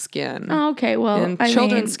children's skin. Oh, okay. Well, And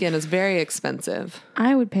children's skin is very expensive.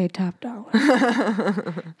 I would pay top dollar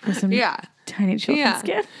for some tiny children's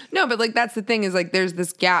skin. No, but like that's the thing is like there's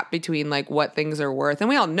this gap between like what things are worth, and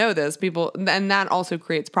we all know this. People, and that also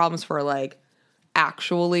creates problems for like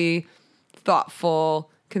actually thoughtful,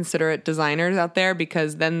 considerate designers out there,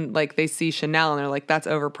 because then like they see Chanel and they're like, that's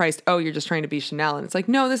overpriced. Oh, you're just trying to be Chanel. And it's like,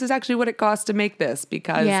 no, this is actually what it costs to make this,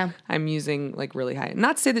 because I'm using like really high.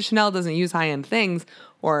 Not to say that Chanel doesn't use high-end things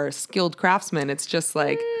or skilled craftsmen. It's just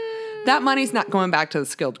like that money's not going back to the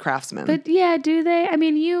skilled craftsmen. But yeah, do they? I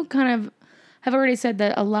mean, you kind of have already said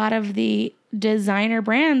that a lot of the designer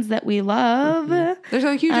brands that we love, there's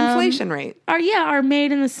a huge inflation rate. Are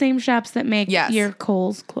made in the same shops that make your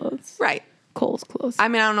Kohl's clothes. Right. Kohl's clothes. I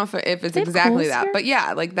mean, I don't know if it's exactly that, but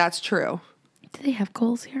yeah, like that's true. Do they have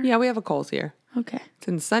Kohl's here? Yeah, we have a Kohl's here. Okay. It's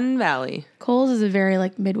in Sun Valley. Kohl's is a very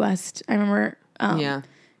like Midwest. I remember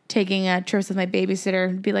taking trips with my babysitter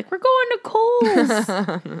and be like, we're going to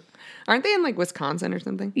Kohl's. Aren't they in like Wisconsin or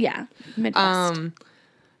something? Yeah, Midwest.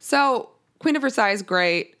 So Queen of Versailles is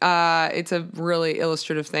great. It's a really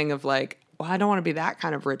illustrative thing of like, well, I don't want to be that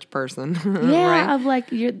kind of rich person. Yeah, right? of like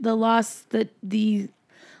the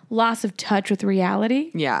loss of touch with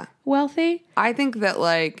reality. Yeah. Wealthy. I think that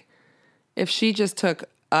like if she just took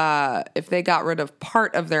if they got rid of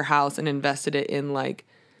part of their house and invested it in like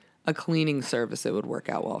a cleaning service, it would work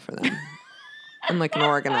out well for them. And like an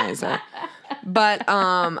organizer. But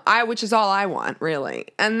which is all I want, really.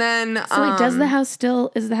 And then So wait, is the house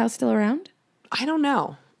still around? I don't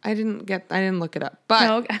know. I didn't look it up. But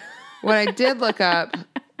okay. What I did look up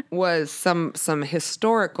was some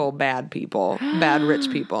historical bad rich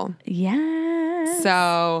people. Yeah.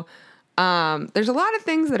 So there's a lot of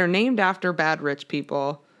things that are named after bad rich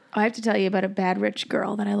people. I have to tell you about a bad rich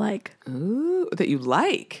girl that I like. Ooh, that you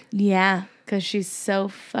like? Yeah, because she's so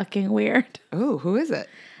fucking weird. Ooh, who is it?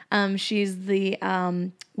 She's the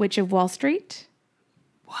Witch of Wall Street.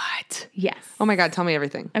 What? Yes. Oh my God, tell me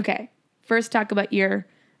everything. Okay. First, talk about your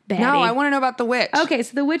baddie. No, I want to know about the witch. Okay,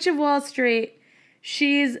 so the Witch of Wall Street,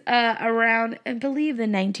 she's around, I believe, the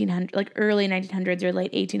 1900s, like early 1900s or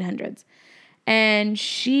late 1800s. And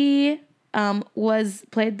she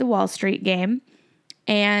played the Wall Street game.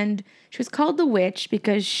 And she was called the witch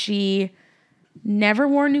because she never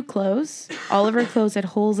wore new clothes. All of her clothes had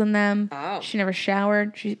holes in them. Oh. She never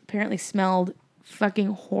showered. She apparently smelled fucking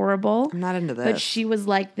horrible. I'm not into this. But she was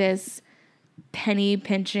like this penny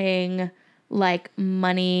pinching, like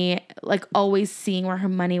money, like always seeing where her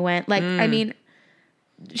money went. Like, I mean,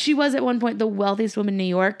 she was at one point the wealthiest woman in New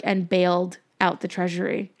York and bailed out the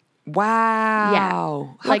treasury. Wow.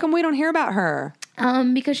 Yeah. How come we don't hear about her?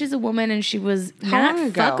 Because she's a woman and she was How not long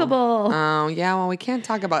ago? fuckable. Oh, yeah. Well, we can't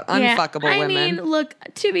talk about unfuckable women. I mean, look,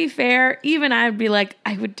 to be fair, even I'd be like,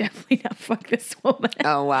 I would definitely not fuck this woman.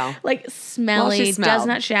 Oh, wow. Like smelly, Well, she does smelled.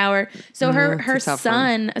 not shower. So her it's a tough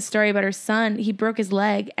son, a story about her son, he broke his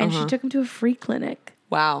leg and she took him to a free clinic.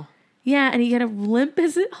 Wow. Yeah, and he had a limp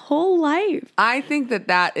his whole life. I think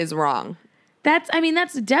that is wrong. That's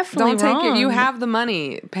definitely Don't wrong. take it. You have the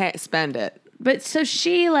money. Spend it. But so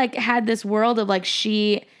she like had this world of like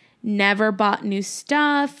she never bought new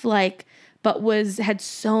stuff, like, but had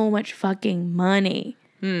so much fucking money.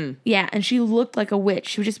 Yeah, and she looked like a witch.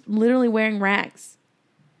 She was just literally wearing rags,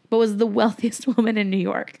 but was the wealthiest woman in New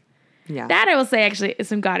York. Yeah. That I will say actually is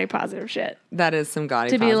some gaudy positive shit. That is some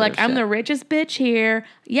gaudy To be like, I'm shit. the richest bitch here.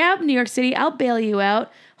 Yeah, New York City, I'll bail you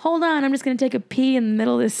out. Hold on, I'm just gonna take a pee in the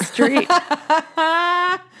middle of this street.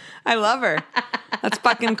 I love her. That's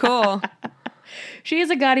fucking cool. She is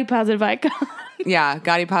a gaudy positive icon. Yeah,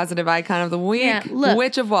 gaudy positive icon of the week. Yeah, look.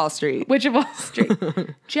 Witch of Wall Street. Witch of Wall Street.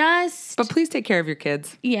 Just But please take care of your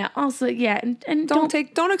kids. yeah. Also yeah, and Don't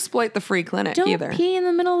exploit the free clinic don't either. pee in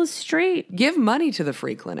the middle of the street. Give money to the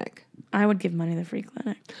free clinic. I would give money to the free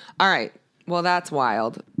clinic. All right. Well, that's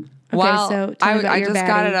wild. Okay, so tell me about I your just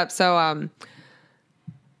got baddie. it up. So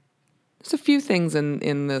there's a few things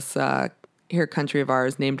in this here country of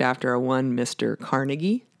ours named after a one Mr.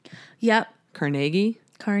 Carnegie. Yep. Carnegie.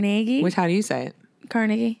 Carnegie. How do you say it?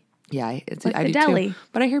 Carnegie. Yeah, Like I the do deli. too.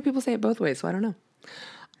 But I hear people say it both ways, so I don't know.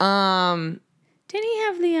 Didn't he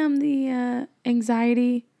have the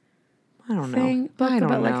anxiety I don't thing know. book I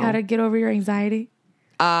don't about know. like how to get over your anxiety?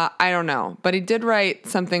 I don't know. But he did write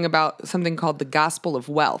something about something called The Gospel of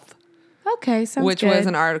Wealth. Okay, sounds which good. was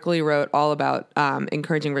an article he wrote all about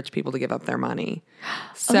encouraging rich people to give up their money.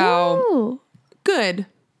 So, good.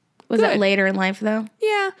 Was that later in life, though?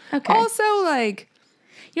 Yeah. Okay. Also, like...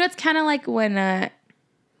 You know, it's kind of like when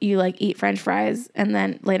you, like, eat French fries, and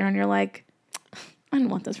then later on you're like, I don't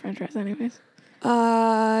want those French fries anyways.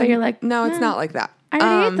 But you're like... No, it's not like that. I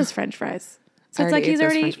already ate those French fries. So it's like he's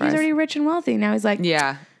already rich and wealthy. Now he's like,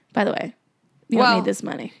 yeah. By the way, you don't need this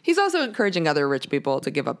money. He's also encouraging other rich people to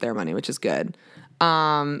give up their money, which is good.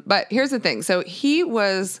 But here's the thing. So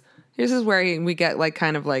this is where we get like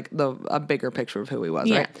kind of like a bigger picture of who he was,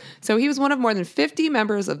 right? So he was one of more than 50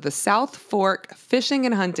 members of the South Fork Fishing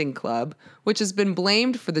and Hunting Club, which has been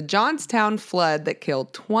blamed for the Johnstown flood that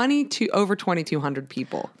killed over 2,200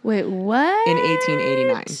 people. Wait, what? In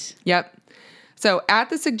 1889. Yep. So at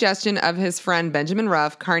the suggestion of his friend Benjamin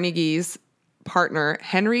Ruff, Carnegie's partner,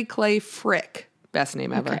 Henry Clay Frick, best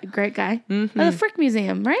name ever. Okay, great guy. Mm-hmm. Oh, the Frick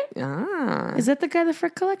Museum, right? Ah. Is that the guy, the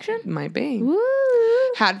Frick collection? Might be. Woo.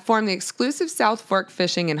 Had formed the exclusive South Fork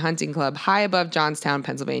Fishing and Hunting Club high above Johnstown,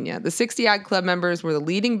 Pennsylvania. The 60-odd club members were the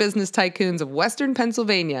leading business tycoons of Western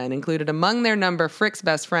Pennsylvania and included among their number Frick's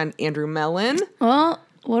best friend, Andrew Mellon. Well,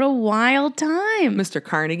 what a wild time. Mr.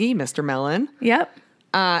 Carnegie, Mr. Mellon. Yep.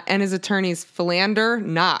 And his attorneys, Philander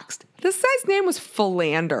Knox. This guy's name was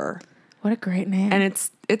Philander. What a great name. And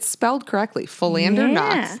it's spelled correctly. Philander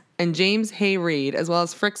Knox and James Hay Reed, as well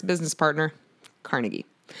as Frick's business partner, Carnegie.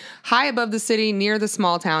 High above the city, near the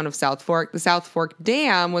small town of South Fork, the South Fork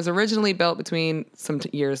Dam was originally built between some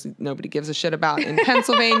years nobody gives a shit about in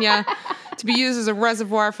Pennsylvania to be used as a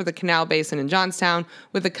reservoir for the canal basin in Johnstown.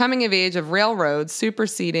 With the coming of age of railroads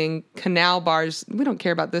superseding canal barge, we don't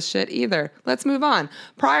care about this shit either. Let's move on.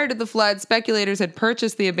 Prior to the flood, speculators had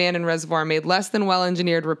purchased the abandoned reservoir, made less than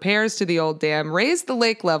well-engineered repairs to the old dam, raised the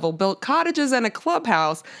lake level, built cottages and a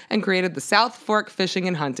clubhouse, and created the South Fork Fishing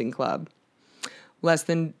and Hunting Club. Less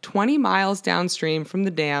than 20 miles downstream from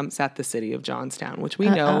the dam sat the city of Johnstown, which we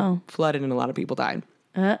know flooded and a lot of people died.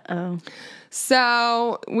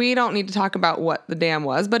 So we don't need to talk about what the dam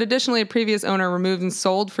was, but additionally, a previous owner removed and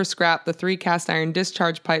sold for scrap the 3 cast iron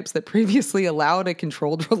discharge pipes that previously allowed a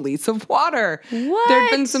controlled release of water. What? There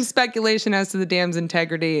had been some speculation as to the dam's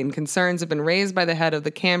integrity, and concerns have been raised by the head of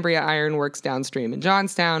the Cambria Iron Works downstream in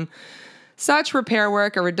Johnstown. Such repair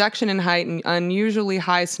work, a reduction in height, and unusually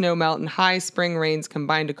high snow melt and high spring rains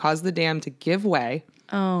combined to cause the dam to give way.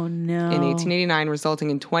 Oh, no. In 1889, resulting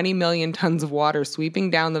in 20 million tons of water sweeping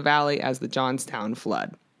down the valley as the Johnstown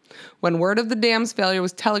flood. When word of the dam's failure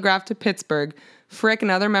was telegraphed to Pittsburgh, Frick and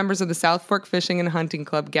other members of the South Fork Fishing and Hunting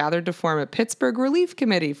Club gathered to form a Pittsburgh Relief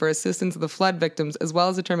Committee for assistance of the flood victims, as well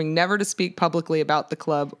as determining never to speak publicly about the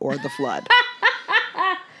club or the flood.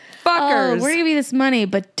 Fuckers. Oh, we're going to give you this money,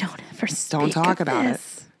 but don't ever speak Don't talk about it.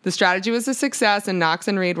 The strategy was a success, and Knox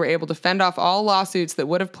and Reed were able to fend off all lawsuits that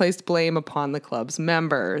would have placed blame upon the club's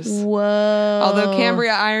members. Whoa. Although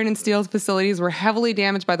Cambria iron and steel facilities were heavily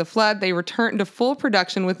damaged by the flood, they returned to full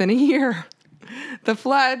production within a year. After the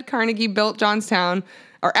flood, Carnegie built Johnstown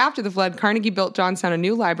a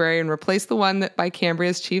new library and replaced the one that by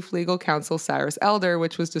Cambria's chief legal counsel, Cyrus Elder,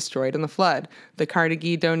 which was destroyed in the flood. The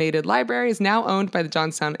Carnegie donated library is now owned by the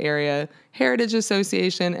Johnstown Area Heritage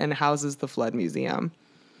Association and houses the Flood Museum.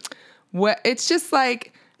 It's just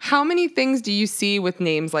like, how many things do you see with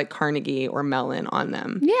names like Carnegie or Mellon on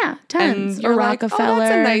them? Yeah, tons. And you're like, Rockefeller. oh,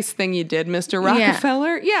 that's a nice thing you did, Mr.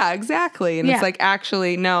 Rockefeller. Yeah, exactly. And it's like,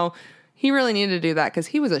 actually, no, he really needed to do that because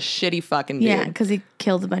he was a shitty fucking dude. Yeah, because he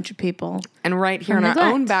killed a bunch of people. And right here in our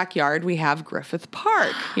own backyard, we have Griffith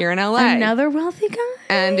Park here in LA. Another wealthy guy.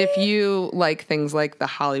 And if you like things like the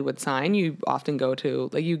Hollywood sign, you often go to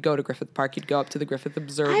Griffith Park. You'd go up to the Griffith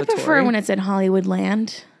Observatory. I prefer when it's in Hollywood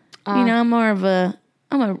land. I'm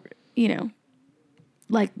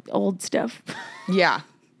like old stuff. Yeah.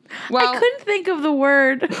 Well, I couldn't think of the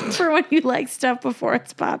word for when you like stuff before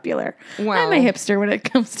it's popular. Well, I'm a hipster when it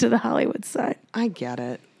comes to the Hollywood side. I get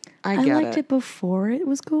it. I liked it before it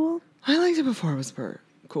was cool. I liked it before it was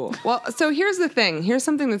cool. Well, so here's the thing. Here's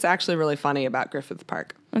something that's actually really funny about Griffith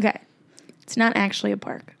Park. Okay. It's not actually a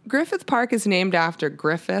park. Griffith Park is named after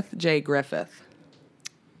Griffith J. Griffith.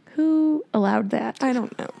 Who allowed that? I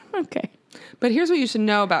don't know. Okay. But here's what you should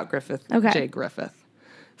know about Griffith J. Griffith.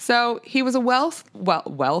 So he was a Welsh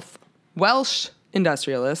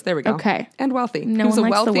industrialist. There we go. Okay. And wealthy. No he was one a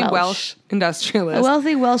likes the wealthy Welsh. Welsh industrialist. A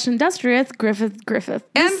wealthy Welsh industrialist, Griffith.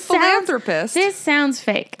 And philanthropist. This sounds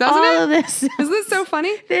fake. Doesn't All it? of this. Isn't this so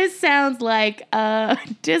funny? This sounds like a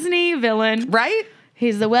Disney villain. Right?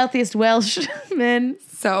 He's the wealthiest Welshman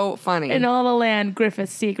So funny. in all the land. Griffith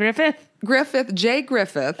C. Griffith. Griffith, J.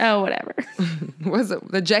 Griffith. Oh, whatever.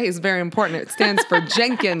 The J is very important. It stands for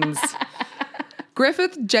Jenkins.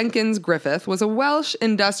 Griffith Jenkins Griffith was a Welsh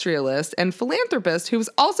industrialist and philanthropist who was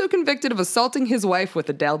also convicted of assaulting his wife with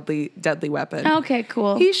a deadly weapon. Okay,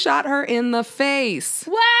 cool. He shot her in the face.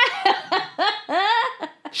 What?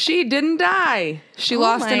 She didn't die. She Oh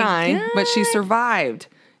lost my an eye, but she God. survived.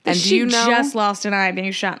 And She do you know? just lost an eye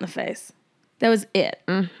being shot in the face. That was it.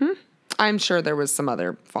 I'm sure there was some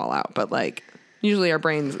other fallout, but like usually our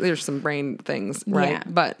brains, there's some brain things, right? Yeah.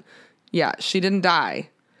 But yeah, she didn't die.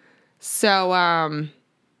 So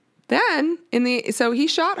then so he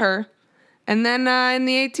shot her, and then in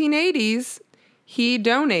the 1880s, he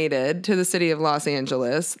donated to the city of Los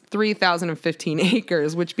Angeles 3,015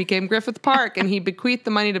 acres, which became Griffith Park, and he bequeathed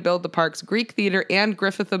the money to build the park's Greek Theater and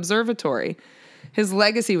Griffith Observatory. His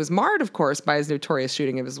legacy was marred, of course, by his notorious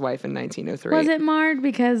shooting of his wife in 1903. Was it marred?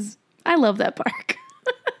 Because I love that park.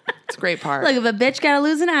 It's a great park. Like, if a bitch gotta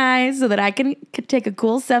lose an eye so that I can take a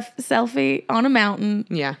cool selfie on a mountain,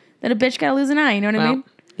 Yeah. then a bitch gotta lose an eye. You know what I Well, mean?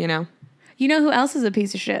 you know. You know who else is a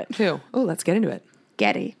piece of shit? Who? Oh, let's get into it.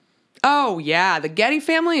 Getty. Oh, yeah. The Getty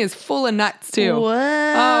family is full of nuts, too. Whoa.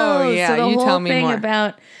 Oh, yeah. So the You whole tell me thing more.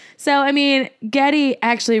 about. So, I mean, Getty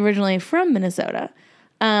actually originally from Minnesota.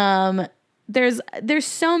 There's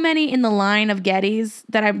so many in the line of Gettys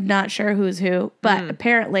that I'm not sure who's who, but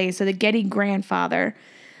apparently, so the Getty grandfather,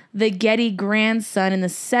 the Getty grandson in the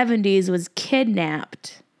 70s was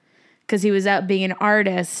kidnapped because he was out being an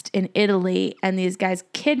artist in Italy, and these guys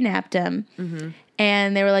kidnapped him,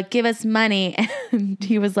 and they were like, "Give us money," and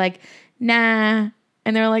he was like, "Nah,"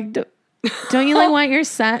 and they were like, "Don't you like want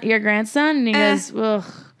your grandson?" And he goes, "Ugh."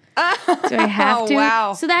 Do I have to?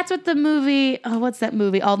 Wow. So that's what the movie, what's that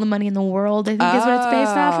movie? All the Money in the World, I think is what it's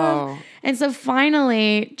based off Oh. of. And so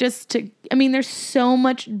finally, there's so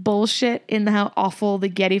much bullshit in how awful the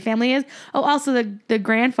Getty family is. Oh, also the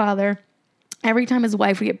grandfather, every time his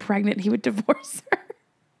wife would get pregnant, he would divorce her.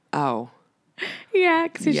 Oh. Yeah,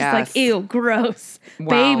 because he's just Yes. like, ew, gross. Wow.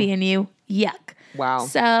 Baby in you, yuck. Wow.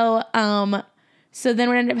 So then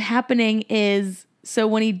what ended up happening is, so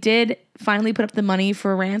when he did finally put up the money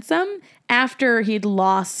for ransom, after he'd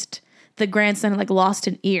lost, the grandson had lost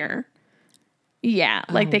an ear. Yeah,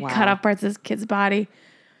 they cut wow. off parts of his kid's body.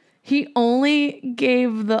 He only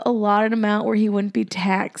gave the allotted amount where he wouldn't be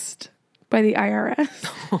taxed by the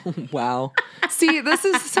IRS. Wow. See, this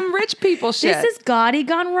is some rich people shit. This is gaudy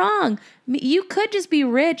gone wrong. You could just be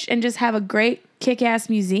rich and just have a great kick-ass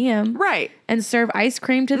museum. right. And serve ice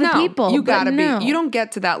cream to the No, people. you but gotta no. be. You don't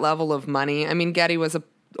get to that level of money. I mean, Getty was a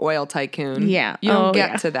oil tycoon. Yeah. You don't Oh,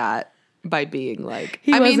 get yeah. to that by being like.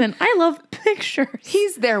 He I mean, wasn't. I love pictures.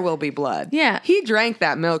 he's There Will Be Blood. Yeah. He drank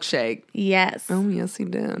that milkshake. Yes. Oh yes, he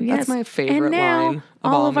did. Yes. That's my favorite and now, line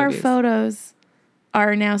of all of our movies. photos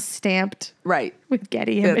are now stamped Right. with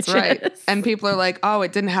Getty images. That's right. And people are like, "Oh,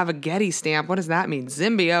 it didn't have a Getty stamp. What does that mean?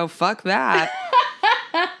 Zimbio? Fuck that."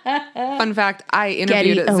 Fun fact: I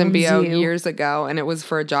interviewed Getty at owns Zimbio you. years ago, and it was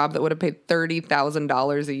for a job that would have paid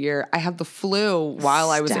 $30,000 a year. I had the flu while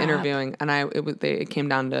I was Stop. interviewing, and it came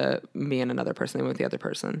down to me and another person. They went with the other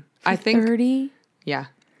person. I think, 30? yeah,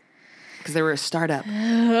 because they were a startup.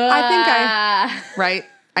 Right.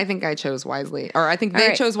 I think I chose wisely, or I think they All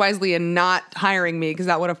right. chose wisely in not hiring me because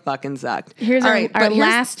that would have fucking sucked. Here's All our, right, our but here's-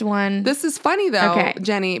 last one. This is funny though, Okay.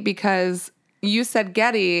 Jenny, because you said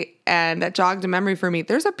Getty and that jogged a memory for me.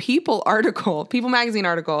 There's a People magazine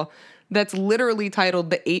article that's literally titled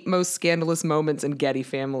 "The 8 Most Scandalous Moments in Getty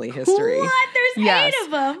Family History." What? There's 8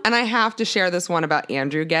 of them. And I have to share this one about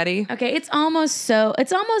Andrew Getty. Okay, it's almost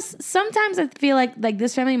sometimes I feel like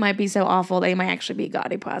this family might be so awful they might actually be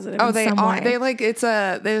gaudy positive. Oh, in they some are. way. They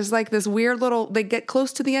there's this weird little, they get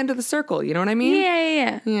close to the end of the circle. You know what I mean?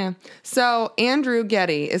 Yeah. Yeah. So Andrew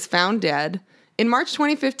Getty is found dead. In March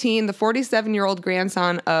 2015, the 47-year-old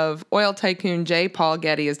grandson of oil tycoon J. Paul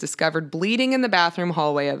Getty is discovered bleeding in the bathroom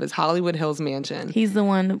hallway of his Hollywood Hills mansion. He's the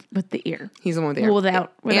one with the ear. He's the one with the ear.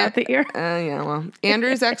 Without the ear. Yeah, well.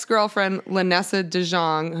 Andrew's ex-girlfriend, Lanessa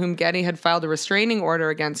DeJong, whom Getty had filed a restraining order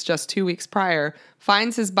against just 2 weeks prior,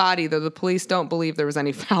 finds his body, though the police don't believe there was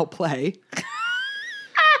any foul play.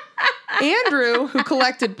 Andrew, who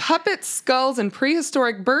collected puppets, skulls, and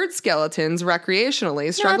prehistoric bird skeletons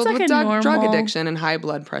recreationally, struggled like with a drug normal- addiction and high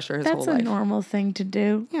blood pressure his That's whole a life. normal thing to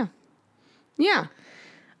do. Yeah. Yeah.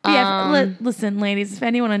 Yeah, listen, ladies, if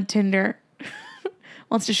anyone on Tinder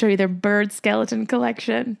wants to show you their bird skeleton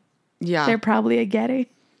collection, Yeah. they're probably a Getty.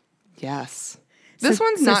 Yes. This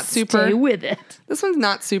one's not super. Stay with it. This one's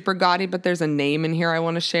not super gaudy, but there's a name in here I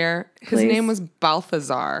want to share. His Please. name was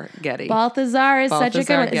Balthazar Getty. Balthazar is such a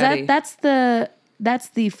good one. Getty. That's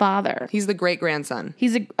the father. He's the great grandson.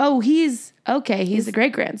 He's the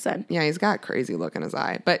great grandson. Yeah, he's got crazy look in his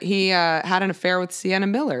eye. But he had an affair with Sienna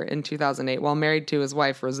Miller in 2008 while married to his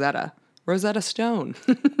wife Rosetta Stone.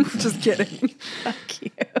 Just kidding. Fuck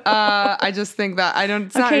you. I just think that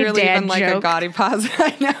it's not really dad even like joke. a gaudy positive.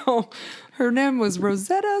 I know. Her name was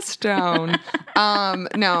Rosetta Stone.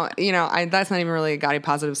 No, that's not even really a gaudy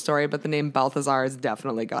positive story, but the name Balthazar is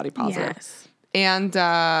definitely gaudy positive. Yes. And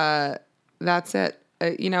that's it.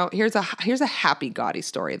 Here's a happy gaudy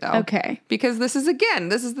story though. Okay. Because this is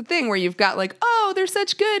the thing where you've got like, oh, they're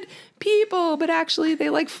such good people, but actually they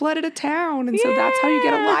like flooded a town, and so that's how you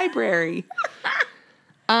get a library.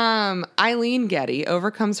 Eileen Getty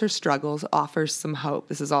overcomes her struggles, offers some hope.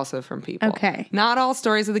 This is also from People. Okay. Not all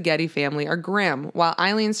stories of the Getty family are grim. While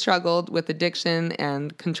Eileen struggled with addiction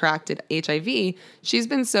and contracted HIV, she's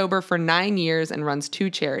been sober for 9 years and runs 2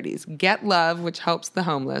 charities: Get Love, which helps the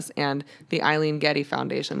homeless, and the Eileen Getty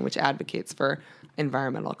Foundation, which advocates for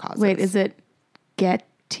environmental causes. Wait, is it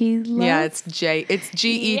Getty Love? Yeah, it's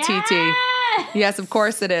Getty. Yes, of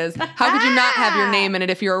course it is. How could you not have your name in it?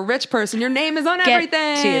 If you're a rich person, your name is on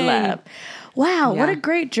everything. Getty Love. Wow, what Yeah. a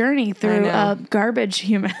great journey through garbage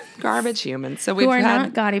humans. Garbage humans. So we've Who are had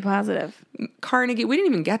not gaudy positive. Carnegie. We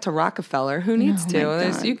didn't even get to Rockefeller. Who needs to?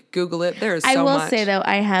 God. You can Google it. There's so I will much. say though,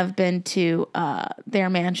 I have been to their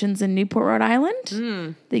mansions in Newport, Rhode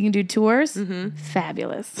Island. They can do tours.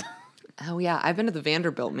 Fabulous. Oh yeah, I've been to the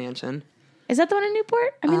Vanderbilt mansion. Is that the one in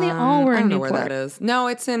Newport? I mean, they all were I in don't know Newport. where that is. No,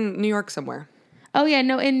 it's in New York somewhere. Oh yeah,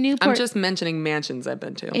 no, in Newport. I'm just mentioning mansions I've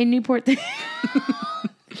been to. in Newport. We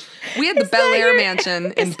had the Bel Air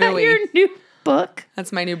mansion in Is that Bowie. your new book?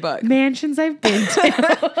 That's my new book. Mansions I've been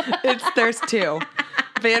to. There's 2.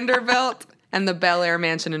 Vanderbilt and the Bel Air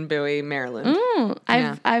mansion in Bowie, Maryland.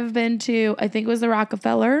 I've been to. I think it was the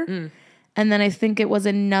Rockefeller, and then I think it was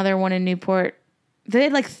another one in Newport. They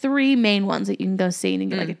had like 3 main ones that you can go see, and you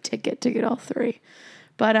can get like a ticket to get all 3.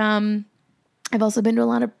 But I've also been to a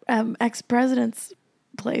lot of ex-presidents'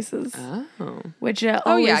 places, which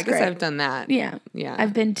Oh yeah, I guess great. I've done that. Yeah. Yeah.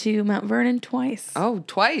 I've been to Mount Vernon twice. Oh,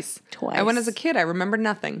 twice. I went as a kid. I remember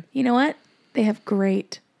nothing. You know what? They have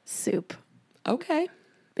great soup. Okay.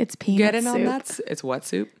 It's peanut Get in soup. on that. It's what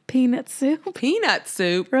soup? Peanut soup. Peanut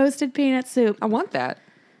soup. Roasted peanut soup. I want that.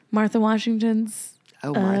 Martha Washington's.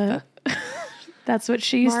 Oh, Martha. That's what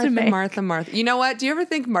she used to make. Martha. You know what? Do you ever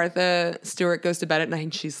think Martha Stewart goes to bed at night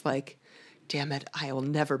and she's like, damn it, I will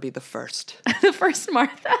never be the first. The first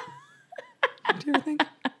Martha. Do you ever think?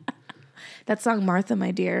 That song, Martha, My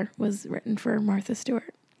Dear, was written for Martha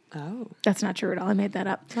Stewart. Oh. That's not true at all. I made that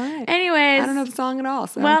up. All right. Anyways. I don't know the song at all.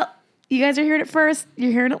 So. Well, you guys are hearing it first.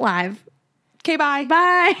 You're hearing it live. Okay, bye.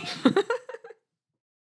 Bye.